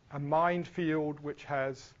a mind field which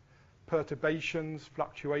has perturbations,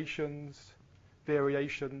 fluctuations,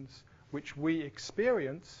 variations, which we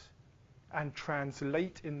experience and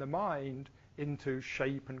translate in the mind into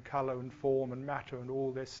shape and color and form and matter and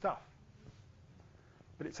all this stuff.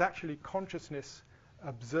 But it's actually consciousness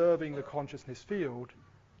observing the consciousness field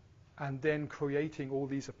and then creating all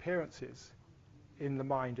these appearances in the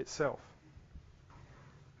mind itself.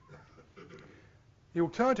 The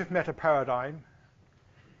alternative meta-paradigm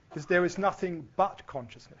is there is nothing but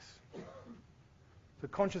consciousness. The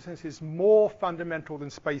consciousness is more fundamental than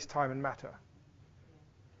space-time and matter.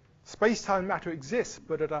 Space-time and matter exists,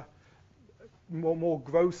 but at a more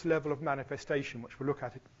gross level of manifestation, which we'll look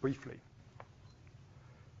at it briefly.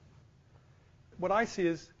 What I see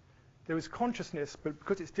is there is consciousness, but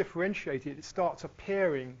because it's differentiated, it starts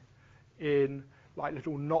appearing in like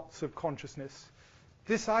little knots of consciousness.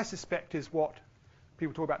 This, I suspect, is what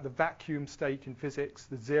people talk about the vacuum state in physics,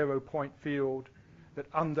 the zero-point field that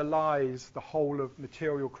underlies the whole of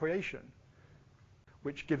material creation,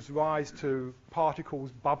 which gives rise to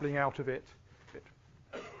particles bubbling out of it.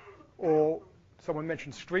 Or someone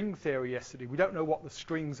mentioned string theory yesterday. We don't know what the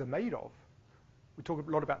strings are made of. We talk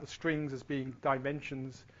a lot about the strings as being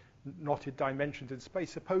dimensions, knotted dimensions in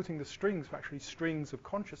space. Supposing the strings are actually strings of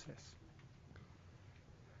consciousness,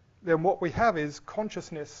 then what we have is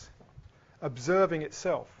consciousness observing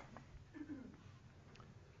itself.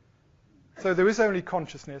 So there is only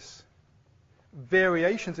consciousness.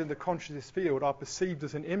 Variations in the consciousness field are perceived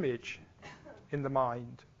as an image in the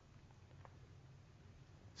mind.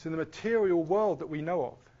 So the material world that we know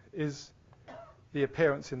of is the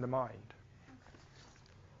appearance in the mind.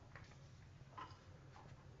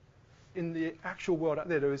 In the actual world out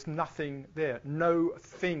there, there is nothing there, no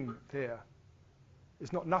thing there.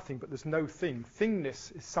 It's not nothing, but there's no thing.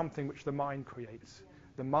 Thingness is something which the mind creates.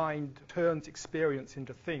 The mind turns experience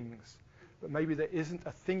into things. But maybe there isn't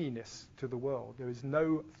a thinginess to the world. There is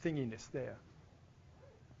no thinginess there.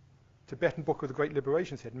 Tibetan Book of the Great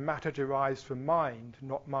Liberation said, matter derives from mind,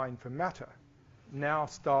 not mind from matter. Now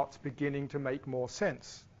starts beginning to make more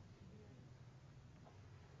sense.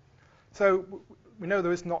 So we know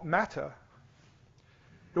there is not matter.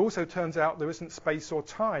 It also turns out there isn't space or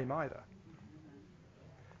time either.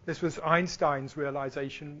 This was Einstein's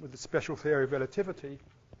realization with the special theory of relativity,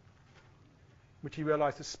 which he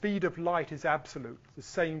realized the speed of light is absolute, the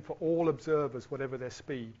same for all observers, whatever their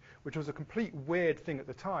speed, which was a complete weird thing at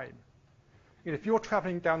the time. You know, if you're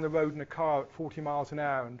traveling down the road in a car at 40 miles an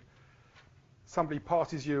hour and somebody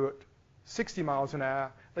passes you at 60 miles an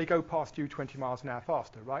hour, they go past you 20 miles an hour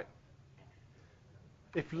faster, right?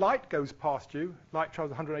 If light goes past you, light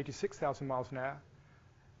travels 186,000 miles an hour,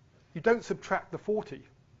 you don't subtract the 40.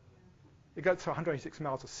 It goes to 186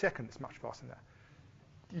 miles a second, it's much faster than that.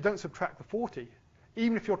 You don't subtract the 40.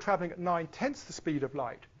 Even if you're traveling at 9/10 the speed of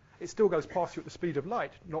light, it still goes past you at the speed of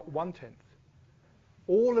light, not 1/10.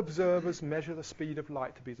 All observers measure the speed of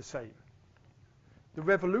light to be the same. The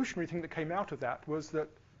revolutionary thing that came out of that was that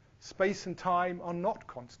space and time are not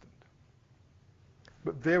constant,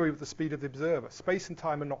 but vary with the speed of the observer. Space and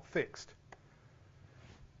time are not fixed.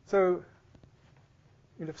 So,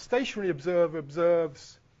 if a stationary observer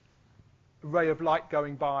observes a ray of light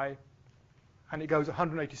going by, and it goes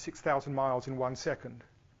 186,000 miles in 1 second.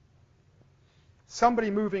 Somebody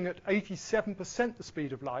moving at 87% the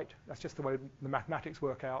speed of light, that's just the way the mathematics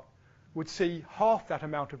work out, would see half that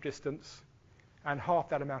amount of distance and half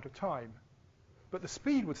that amount of time. But the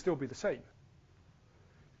speed would still be the same.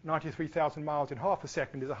 93,000 miles in half a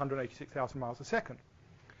second is 186,000 miles a second.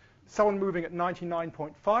 Someone moving at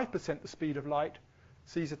 99.5% the speed of light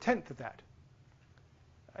sees a tenth of that,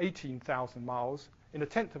 18,000 miles in a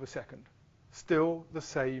tenth of a second. Still the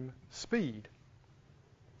same speed.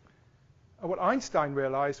 And what Einstein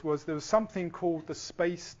realized was there was something called the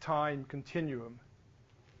space-time continuum,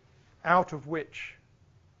 out of which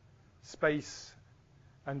space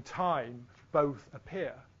and time both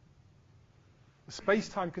appear. The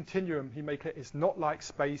space-time continuum, he made clear, is not like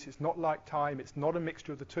space, it's not like time, it's not a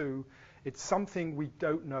mixture of the two. It's something we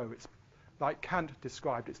don't know. It's like Kant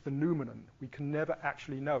described, it's the noumenon. We can never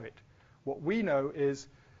actually know it. What we know is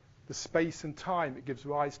the space and time it gives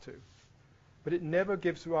rise to. But it never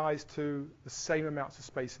gives rise to the same amounts of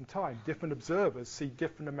space and time. Different observers see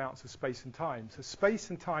different amounts of space and time. So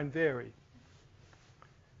space and time vary.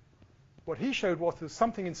 What he showed was there's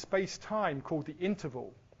something in space-time called the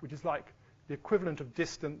interval, which is like the equivalent of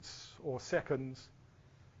distance or seconds.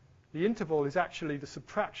 The interval is actually the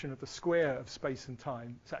subtraction of the square of space and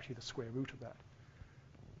time. It's actually the square root of that.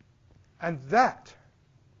 And that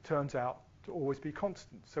turns out to always be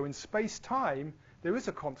constant. So in space-time, there is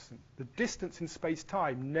a constant. The distance in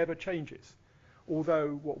space-time never changes,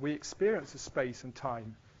 although what we experience as space and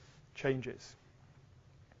time changes.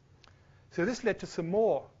 So this led to some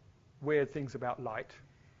more weird things about light.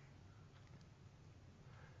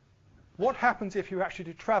 What happens if you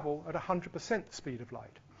actually travel at 100% the speed of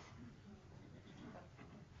light?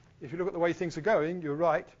 If you look at the way things are going, you're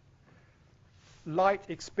right. Light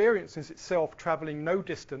experiences itself traveling no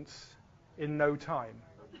distance in no time.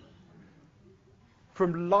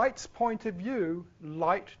 From light's point of view,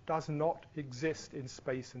 light does not exist in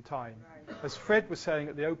space and time. As Fred was saying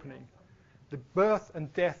at the opening, the birth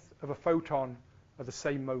and death of a photon are the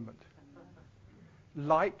same moment.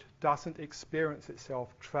 Light doesn't experience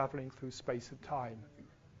itself traveling through space and time.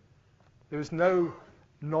 There is no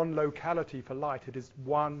non-locality for light. It is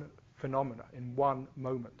one phenomena in one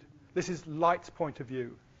moment. This is light's point of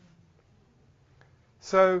view.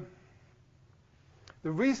 So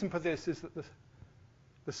the reason for this is that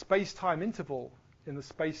the space-time interval in the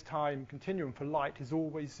space-time continuum for light is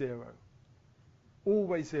always zero.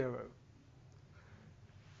 Always zero.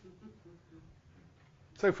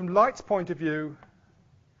 So from light's point of view,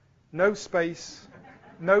 no space,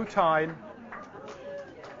 no time,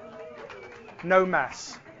 no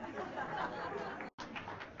mass.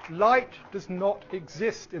 Light does not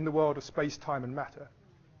exist in the world of space, time, and matter.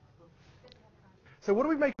 So what do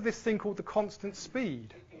we make of this thing called the constant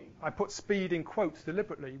speed? I put speed in quotes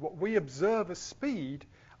deliberately. What we observe as speed,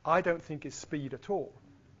 I don't think is speed at all.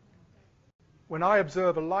 When I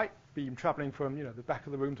observe a light beam traveling from the back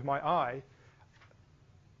of the room to my eye,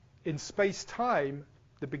 in space-time,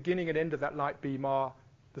 the beginning and end of that light beam are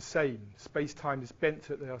the same. Space-time is bent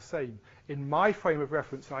so that they are the same. In my frame of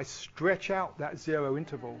reference, I stretch out that zero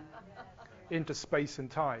interval into space and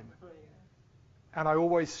time. And I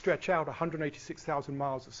always stretch out 186,000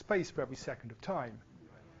 miles of space for every second of time.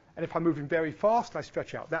 And if I'm moving very fast, I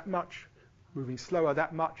stretch out that much. Moving slower,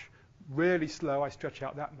 that much. Really slow, I stretch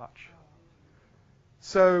out that much.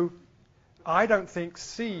 So I don't think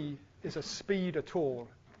c is a speed at all.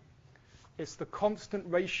 It's the constant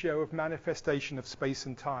ratio of manifestation of space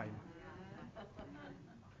and time.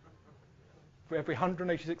 For every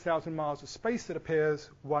 186,000 miles of space that appears,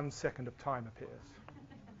 1 second of time appears.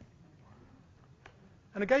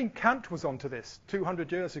 And again, Kant was onto this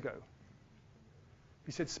 200 years ago.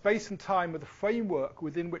 He said space and time are the framework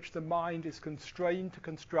within which the mind is constrained to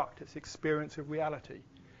construct its experience of reality.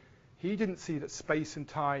 He didn't see that space and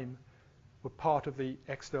time were part of the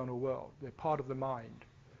external world. They're part of the mind.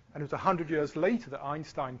 And it was 100 years later that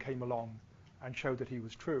Einstein came along and showed that he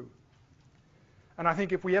was true. And I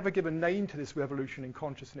think if we ever give a name to this revolution in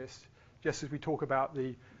consciousness, just as we talk about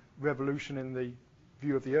the revolution in the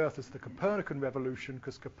view of the Earth as the Copernican revolution,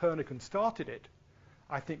 because Copernican started it,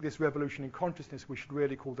 I think this revolution in consciousness we should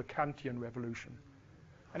really call the Kantian revolution.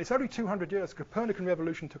 And it's only 200 years. The Copernican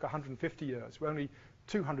revolution took 150 years. We're only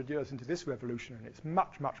 200 years into this revolution, and it's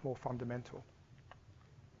much, much more fundamental.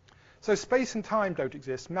 So space and time don't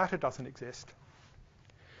exist. Matter doesn't exist.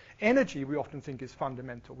 Energy we often think is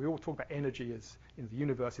fundamental. We all talk about energy as the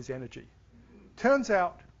universe is energy. Turns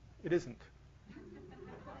out it isn't.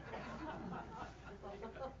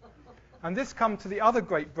 And this comes to the other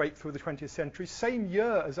great breakthrough of the 20th century, same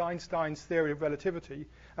year as Einstein's theory of relativity,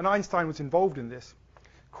 and Einstein was involved in this,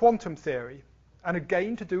 quantum theory, and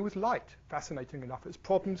again to do with light. Fascinating enough, it's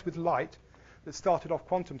problems with light that started off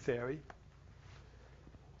quantum theory.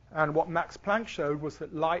 And what Max Planck showed was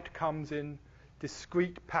that light comes in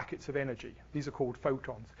discrete packets of energy. These are called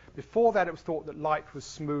photons. Before that, it was thought that light was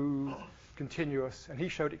smooth, continuous, and he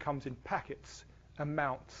showed it comes in packets,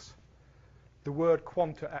 amounts. The word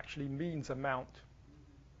quanta actually means amount.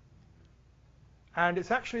 And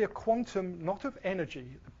it's actually a quantum, not of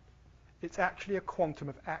energy, it's actually a quantum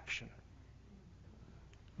of action,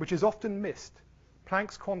 which is often missed.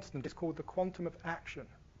 Planck's constant is called the quantum of action.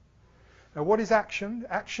 Now, what is action?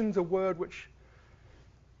 Action's a word which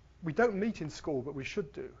we don't meet in school, but we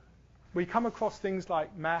should do. We come across things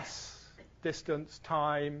like mass, distance,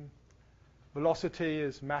 time. Velocity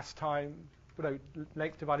is mass time,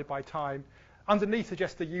 length divided by time. Underneath are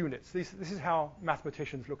just the units. This is how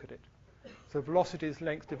mathematicians look at it. So velocity is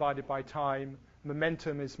length divided by time.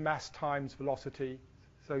 Momentum is mass times velocity.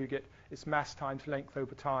 So you get it's mass times length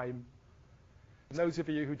over time. And those of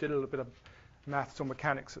you who did a little bit of maths or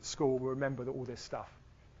mechanics at school will remember all this stuff.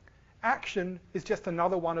 Action is just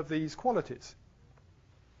another one of these qualities.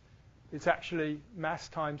 It's actually mass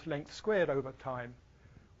times length squared over time,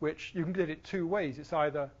 which you can get it two ways. It's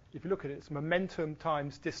either, if you look at it, it's momentum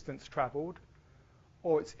times distance traveled,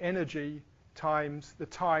 or it's energy times the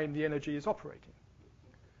time the energy is operating.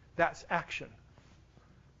 That's action.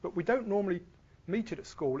 But we don't normally meet it at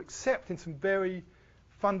school, except in some very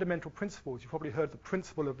fundamental principles. You've probably heard the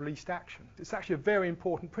principle of least action. It's actually a very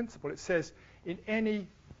important principle. It says in any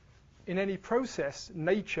process,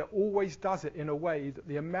 nature always does it in a way that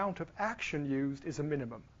the amount of action used is a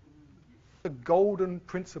minimum. The golden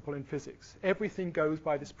principle in physics. Everything goes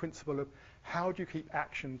by this principle of how do you keep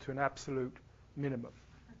action to an absolute minimum.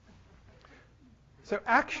 So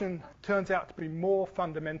action turns out to be more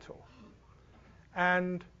fundamental.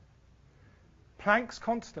 And Planck's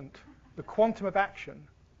constant, the quantum of action,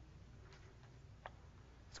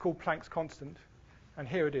 it's called Planck's constant, and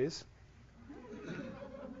here it is.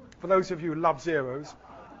 For those of you who love zeros,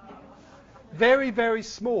 very, very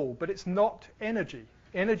small, but it's not energy.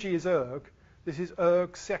 Energy is erg. This is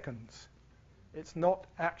erg seconds. It's not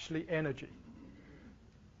actually energy.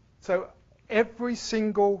 So every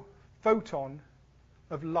single photon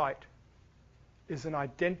of light is an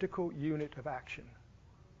identical unit of action.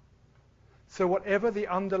 So whatever the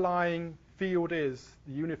underlying field is,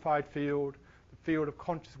 the unified field, the field of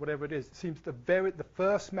consciousness, whatever it is, it seems the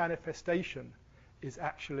first manifestation is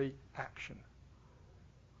actually action.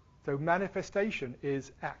 So manifestation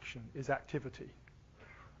is action, is activity,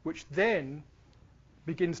 which then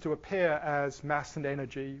begins to appear as mass and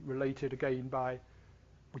energy related again by,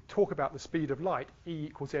 we talk about the speed of light, E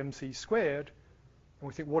 = mc², and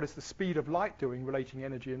we think, what is the speed of light doing relating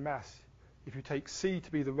energy and mass? If you take C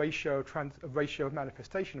to be the ratio of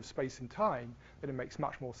manifestation of space and time, then it makes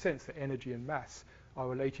much more sense that energy and mass are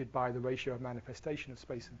related by the ratio of manifestation of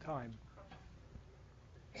space and time.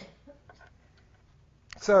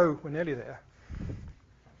 So we're nearly there.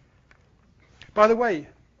 By the way,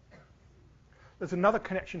 there's another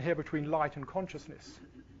connection here between light and consciousness.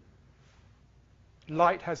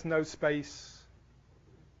 Light has no space,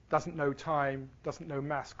 doesn't know time, doesn't know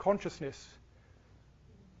mass. Consciousness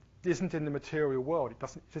isn't in the material world. It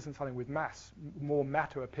isn't something with mass. More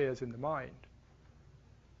matter appears in the mind.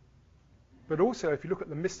 But also, if you look at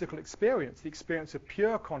the mystical experience, the experience of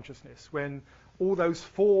pure consciousness, when all those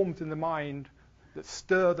forms in the mind that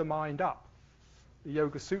stir the mind up, the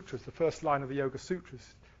Yoga Sutras, the first line of the Yoga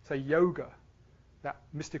Sutras, say yoga, that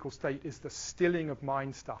mystical state is the stilling of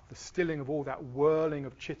mind stuff, the stilling of all that whirling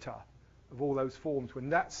of chitta, of all those forms. When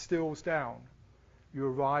that stills down, you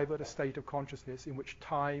arrive at a state of consciousness in which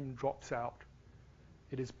time drops out.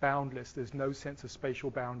 It is boundless. There's no sense of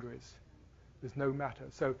spatial boundaries. There's no matter.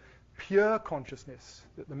 So pure consciousness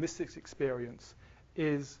that the mystics experience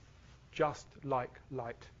is just like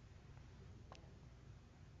light.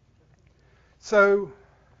 So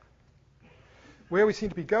where we seem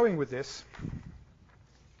to be going with this,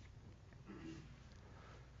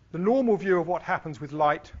 the normal view of what happens with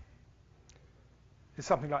light is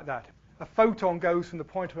something like that. A photon goes from the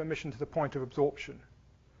point of emission to the point of absorption.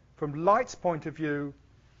 From light's point of view,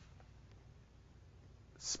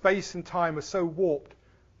 space and time are so warped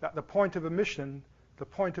that the point of emission, the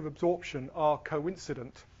point of absorption are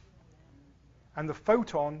coincident. And the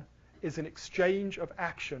photon is an exchange of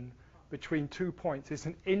action between 2 points. It's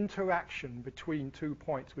an interaction between 2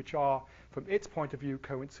 points, which are, from its point of view,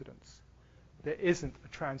 coincidence. There isn't a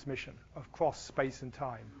transmission across space and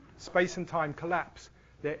time. Space and time collapse.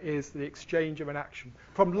 There is the exchange of an action.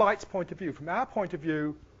 From light's point of view, from our point of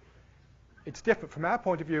view, it's different. From our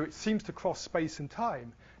point of view, it seems to cross space and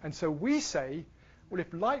time. And so we say, well,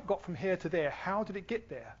 if light got from here to there, how did it get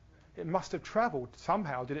there? It must have traveled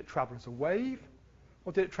somehow. Did it travel as a wave,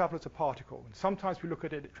 or did it travel as a particle? And sometimes we look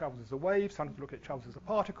at it, it travels as a wave. Sometimes we look at it, it travels as a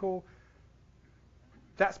particle.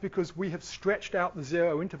 That's because we have stretched out the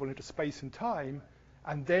zero interval into space and time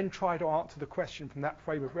and then try to answer the question from that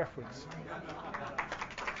frame of reference.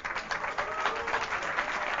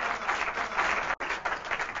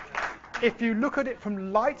 If you look at it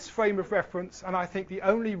from light's frame of reference, and I think the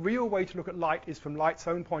only real way to look at light is from light's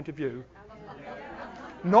own point of view,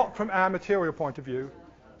 not from our material point of view,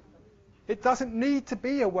 it doesn't need to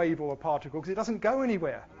be a wave or a particle because it doesn't go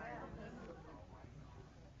anywhere.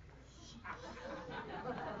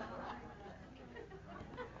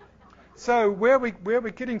 So where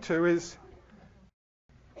we're getting to is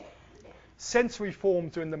sensory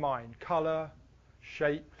forms are in the mind. Color,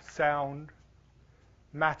 shape, sound,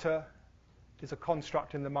 matter is a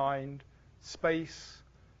construct in the mind. Space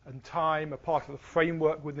and time are part of the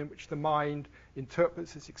framework within which the mind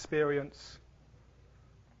interprets its experience.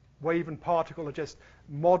 Wave and particle are just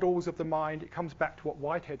models of the mind. It comes back to what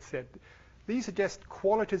Whitehead said. These are just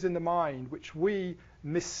qualities in the mind which we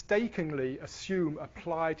mistakenly assume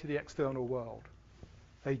apply to the external world.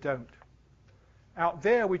 They don't. Out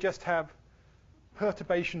there we just have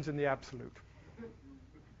perturbations in the absolute,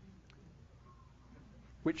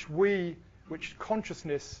 which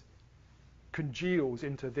consciousness congeals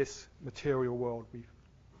into this material world we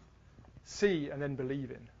see and then believe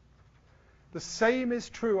in. The same is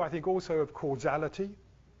true, I think, also of causality.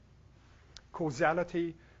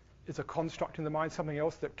 Causality is a construct in the mind, something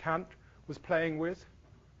else that Kant was playing with.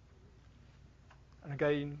 And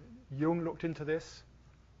again, Jung looked into this.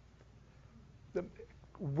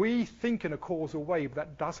 We think in a causal way, but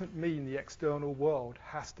that doesn't mean the external world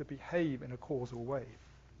has to behave in a causal way.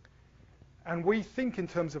 And we think in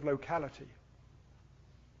terms of locality.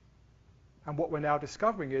 And what we're now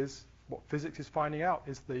discovering is, what physics is finding out,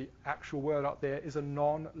 is the actual world out there is a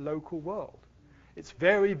non-local world. It's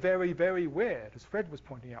very, very, very weird, as Fred was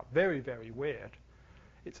pointing out, very, very weird.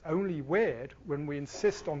 It's only weird when we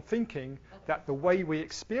insist on thinking that the way we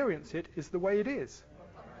experience it is the way it is.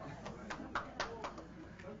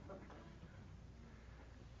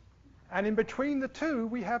 And in between the two,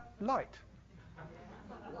 we have light.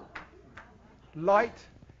 Light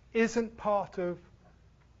isn't part of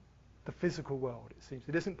the physical world, it seems.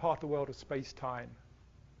 It isn't part of the world of space-time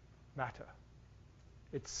matter.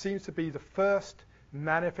 It seems to be the first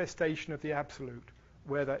manifestation of the absolute,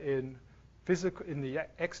 whether in the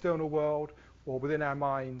external world or within our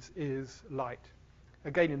minds, is light.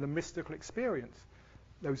 Again, in the mystical experience,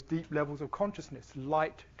 those deep levels of consciousness,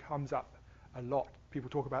 light comes up a lot. People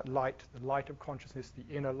talk about light, the light of consciousness,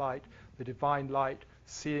 the inner light, the divine light,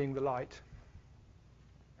 seeing the light.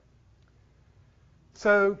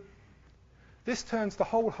 So this turns the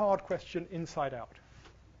whole hard question inside out,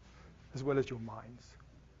 as well as your minds.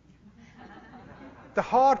 The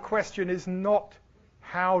hard question is not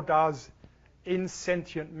how does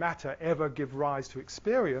insentient matter ever give rise to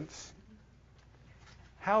experience?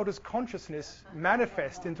 How does consciousness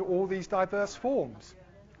manifest into all these diverse forms?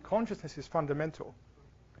 Consciousness is fundamental.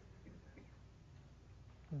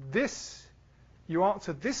 You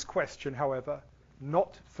answer this question, however,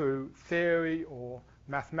 not through theory or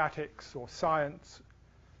mathematics or science.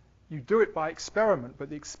 You do it by experiment, but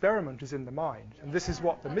the experiment is in the mind. And this is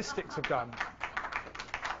what the mystics have done.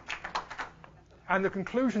 And the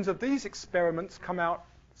conclusions of these experiments come out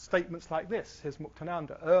statements like this. Here's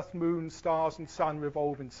Muktananda: Earth, moon, stars, and sun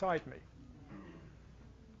revolve inside me.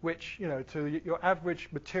 Which, to your average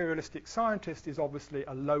materialistic scientist is obviously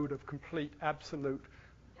a load of complete, absolute,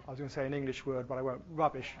 I was going to say an English word, but I won't,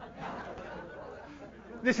 rubbish.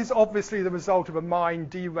 This is obviously the result of a mind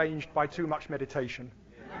deranged by too much meditation.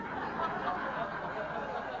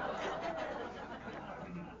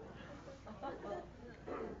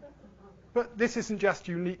 But this isn't just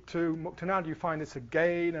unique to Muktananda. You find this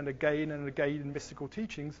again and again and again in mystical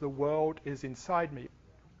teachings. The world is inside me.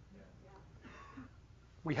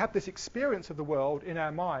 We have this experience of the world in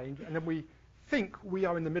our mind, and then we think we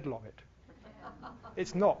are in the middle of it.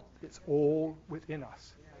 It's not. It's all within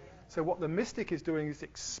us. So what the mystic is doing is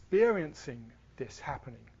experiencing this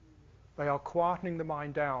happening. They are quietening the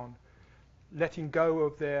mind down, letting go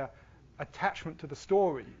of their attachment to the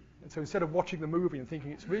story. And so instead of watching the movie and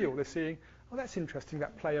thinking it's real, they're seeing, oh, that's interesting,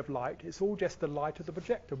 that play of light. It's all just the light of the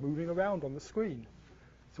projector moving around on the screen.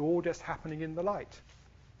 It's all just happening in the light.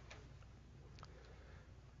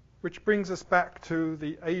 Which brings us back to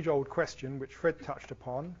the age-old question, which Fred touched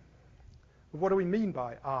upon. What do we mean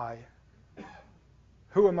by I?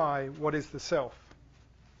 Who am I? What is the self?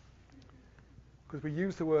 Because we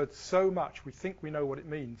use the word so much, we think we know what it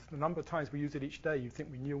means. The number of times we use it each day, you think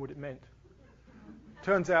we knew what it meant.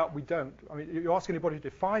 Turns out we don't. I mean, you ask anybody to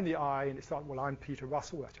define the I, and it's like, well, I'm Peter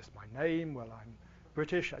Russell, that's just my name. Well, I'm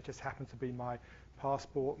British, that just happens to be my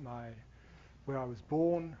passport, where I was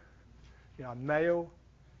born. I'm male.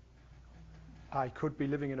 I could be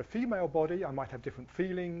living in a female body. I might have different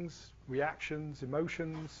feelings, reactions,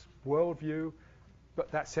 emotions, worldview, but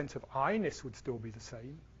that sense of I-ness would still be the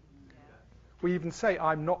same. We even say,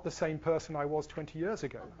 I'm not the same person I was 20 years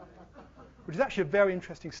ago. Which is actually a very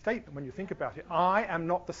interesting statement when you think about it. I am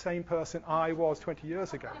not the same person I was 20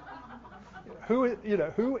 years ago.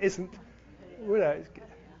 Who isn't?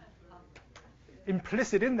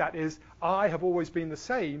 Implicit in that is I have always been the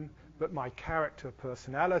same, but my character,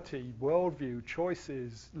 personality, worldview,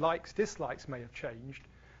 choices, likes, dislikes may have changed.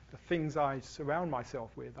 The things I surround myself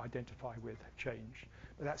with, identify with, have changed.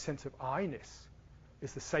 But that sense of I-ness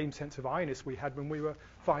is the same sense of I-ness we had when we were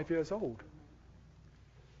 5 years old.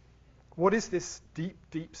 What is this deep,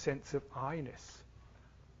 deep sense of I-ness?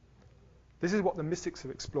 This is what the mystics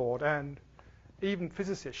have explored, and even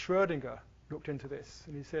physicist Schrödinger looked into this,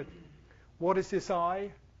 and he said, what is this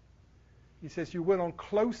I? He says, you will on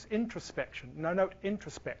close introspection, note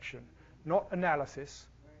introspection, not analysis,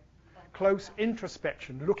 close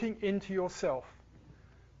introspection, looking into yourself,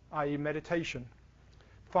 i.e. meditation,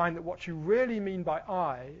 find that what you really mean by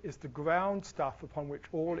I is the ground stuff upon which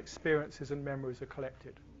all experiences and memories are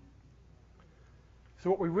collected. So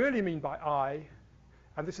what we really mean by I,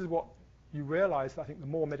 and this is what you realize, I think the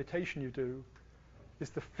more meditation you do, is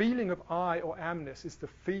the feeling of I or amness is the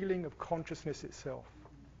feeling of consciousness itself.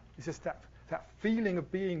 It's just that feeling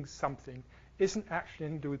of being something isn't actually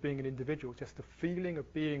anything to do with being an individual, just the feeling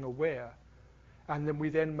of being aware. And then we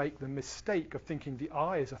then make the mistake of thinking the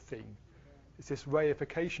I is a thing. It's this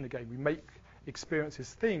reification again. We make experiences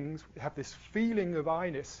things, we have this feeling of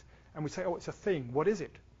I-ness, and we say, oh, it's a thing. What is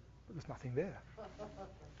it? But there's nothing there.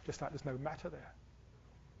 Just like there's no matter there.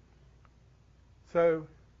 So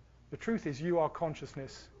the truth is you are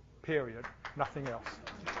consciousness, period, nothing else.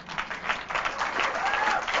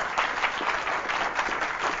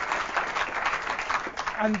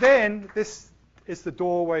 And then this is the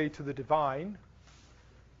doorway to the divine.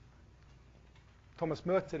 Thomas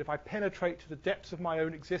Merton said, if I penetrate to the depths of my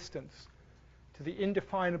own existence, to the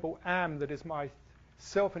indefinable am that is my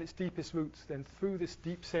self in its deepest roots, then through this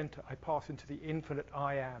deep center I pass into the infinite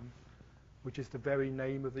I am, which is the very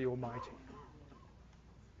name of the Almighty.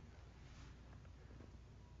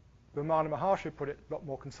 Ramana Maharshi put it a lot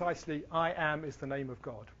more concisely, I am is the name of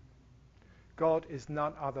God. God is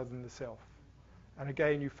none other than the self. And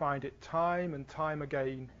again, you find it time and time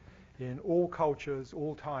again in all cultures,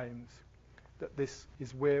 all times, that this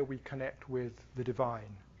is where we connect with the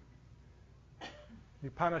divine. The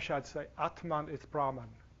Upanishads say Atman is Brahman.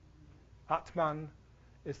 Atman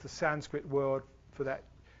is the Sanskrit word for that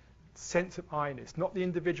sense of I-ness, not the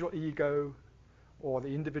individual ego or the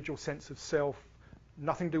individual sense of self,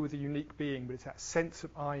 nothing to do with the unique being, but it's that sense of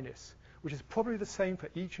I-ness, which is probably the same for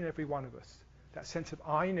each and every one of us. That sense of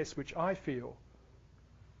I-ness which I feel,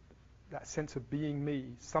 that sense of being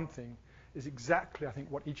me, something, is exactly, I think,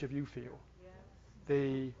 what each of you feel. Yes.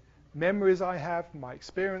 The memories I have, my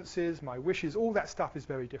experiences, my wishes, all that stuff is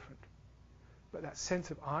very different. But that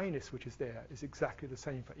sense of I-ness which is there is exactly the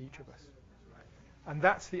same for each of us. And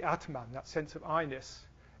that's the Atman, that sense of I-ness,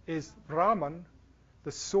 is Brahman,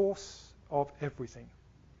 the source of everything.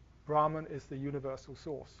 Brahman is the universal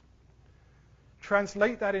source.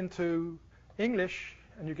 Translate that into English,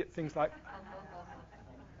 and you get things like,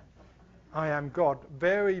 I am God.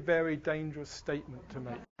 Very, very dangerous statement to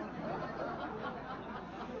make.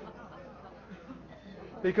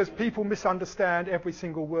 Because people misunderstand every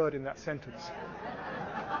single word in that sentence.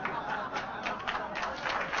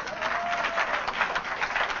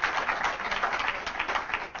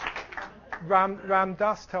 Ram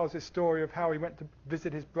Dass tells his story of how he went to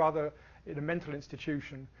visit his brother in a mental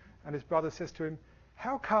institution, and his brother says to him,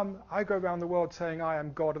 how come I go around the world saying I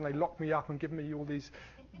am God and they lock me up and give me all these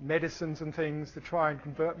medicines and things to try and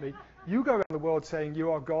convert me? You go around the world saying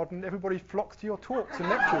you are God and everybody flocks to your talks and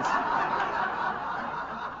lectures.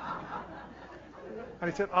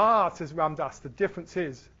 And he said, says Ram Dass, the difference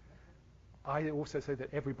is I also say that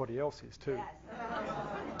everybody else is too.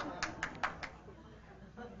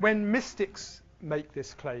 When mystics make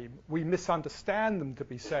this claim, we misunderstand them to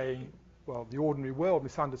be saying, well, the ordinary world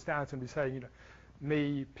misunderstands them to be saying,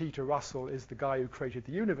 me, Peter Russell, is the guy who created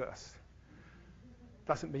the universe.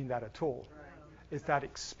 Doesn't mean that at all. It's that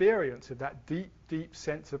experience of that deep, deep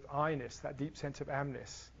sense of I-ness, that deep sense of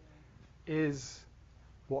amness, is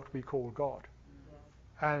what we call God.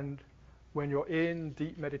 And when you're in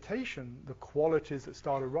deep meditation, the qualities that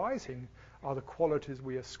start arising are the qualities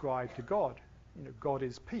we ascribe to God. God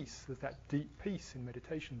is peace. There's that deep peace in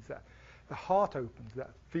meditations, that the heart opens,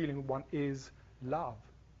 that feeling one is love.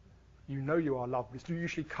 You know you are love, but it's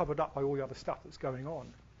usually covered up by all the other stuff that's going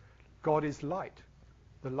on. God is light,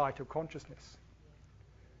 the light of consciousness.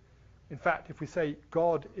 In fact, if we say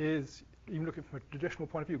God is, even looking from a traditional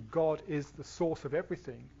point of view, God is the source of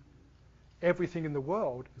everything. Everything in the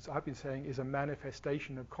world, as I've been saying, is a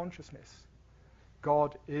manifestation of consciousness.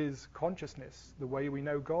 God is consciousness. The way we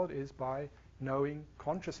know God is by knowing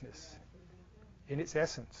consciousness in its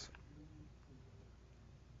essence.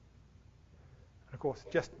 And of course,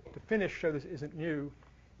 just to finish, so this isn't new,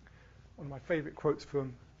 one of my favorite quotes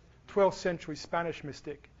from 12th century Spanish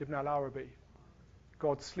mystic Ibn al-Arabi.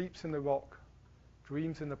 God sleeps in the rock,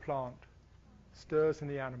 dreams in the plant, stirs in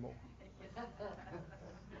the animal,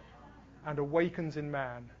 and awakens in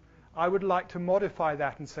man. I would like to modify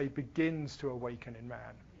that and say begins to awaken in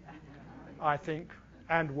man, I think,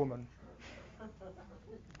 and woman.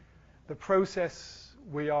 The process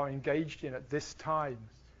we are engaged in at this time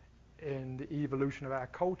in the evolution of our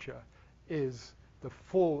culture is the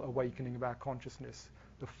full awakening of our consciousness,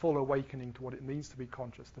 the full awakening to what it means to be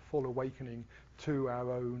conscious, the full awakening to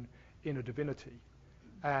our own inner divinity,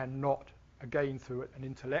 and not, again, through an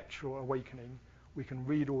intellectual awakening. We can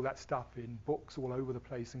read all that stuff in books all over the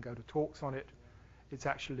place and go to talks on it. It's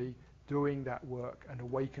actually doing that work and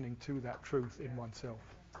awakening to that truth in oneself.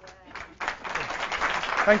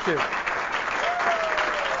 Thank you.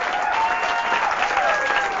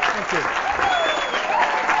 Thank you.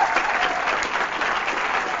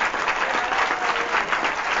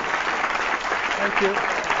 Thank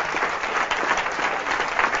you.